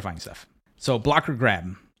stuff. So block or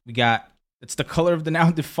grab. We got, it's the color of the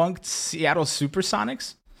now defunct Seattle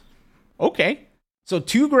Supersonics. Okay. So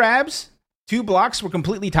 2 grabs, 2 blocks were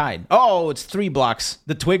completely tied. Oh, it's 3 blocks.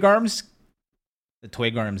 The twig arms,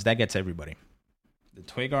 that gets everybody. The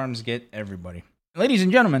twig arms get everybody. Ladies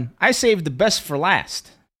and gentlemen, I saved the best for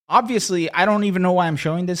last. Obviously, I don't even know why I'm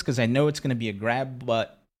showing this because I know it's going to be a grab,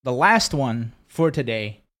 but the last one for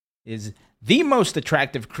today is the most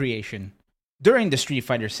attractive creation during the Street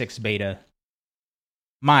Fighter 6 beta.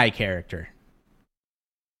 My character.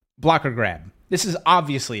 Block or grab. This is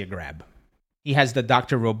obviously a grab. He has the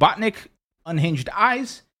Dr. Robotnik unhinged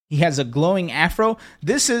eyes. He has a glowing afro.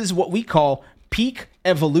 This is what we call peak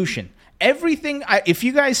evolution. Everything, if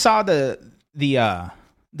you guys saw the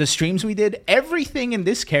streams we did, everything in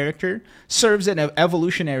this character serves an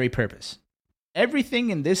evolutionary purpose.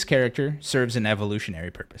 Everything in this character serves an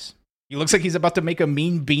evolutionary purpose. He looks like he's about to make a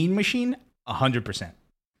mean bean machine. 100%.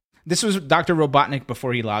 This was Dr. Robotnik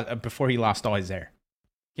before he lost all his hair.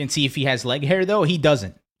 Can see if he has leg hair though. He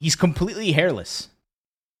doesn't. He's completely hairless.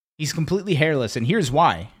 And here's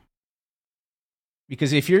why.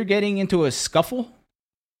 Because if you're getting into a scuffle,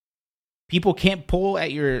 people can't pull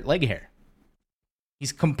at your leg hair.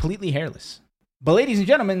 He's completely hairless. But ladies and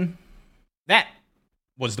gentlemen, that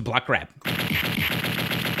was the block grab.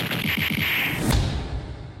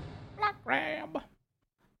 Block grab.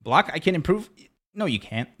 Block, I can improve. No, you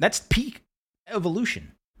can't. That's peak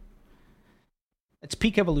evolution. That's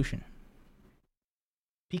peak evolution.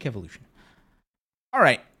 Peak evolution. All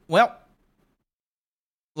right. Well,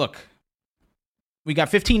 look. We got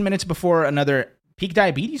 15 minutes before another peak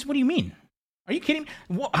diabetes? What do you mean? Are you kidding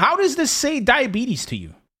me? How does this say diabetes to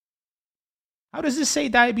you? I don't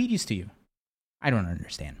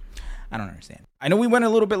understand. I know we went a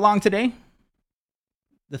little bit long today.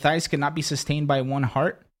 The thighs cannot be sustained by one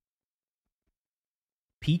heart.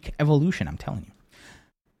 Peak evolution, I'm telling you.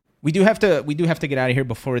 We do have to get out of here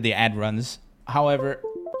before the ad runs. However,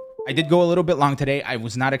 I did go a little bit long today. I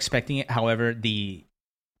was not expecting it. However, the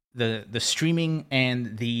streaming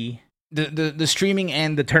and the streaming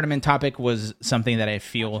and the tournament topic was something that I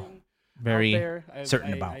feel very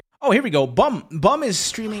certain about. Oh, here we go. Bum is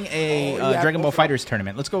streaming a Dragon Ball FighterZ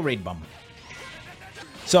tournament. Let's go raid Bum.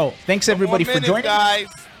 So, thanks everybody for joining. Guys.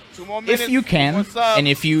 2 more minutes. If you can, and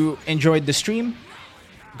if you enjoyed the stream,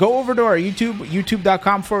 go over to our YouTube,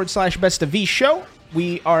 youtube.com/bestofvshow.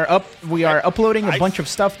 We are uploading a bunch of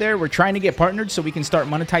stuff there. We're trying to get partnered so we can start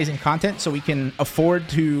monetizing content so we can afford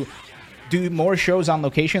to do more shows on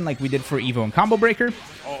location like we did for Evo and Combo Breaker.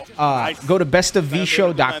 Go to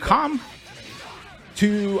bestofvshow.com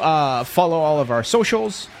to follow all of our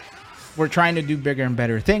socials. We're trying to do bigger and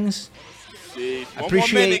better things.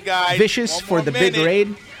 Appreciate Vicious for the big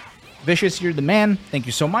raid. Vicious, you're the man. Thank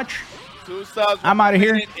you so much. I'm out of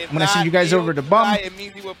here. I'm going to send you guys over to Bum.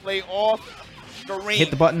 Hit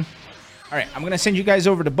the button. All right, I'm going to send you guys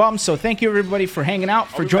over to Bum. So thank you, everybody, for hanging out,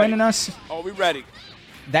 for joining us. Oh, we ready.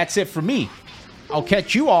 That's it for me. I'll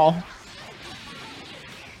catch you all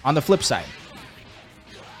on the flip side.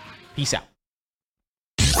 Peace out.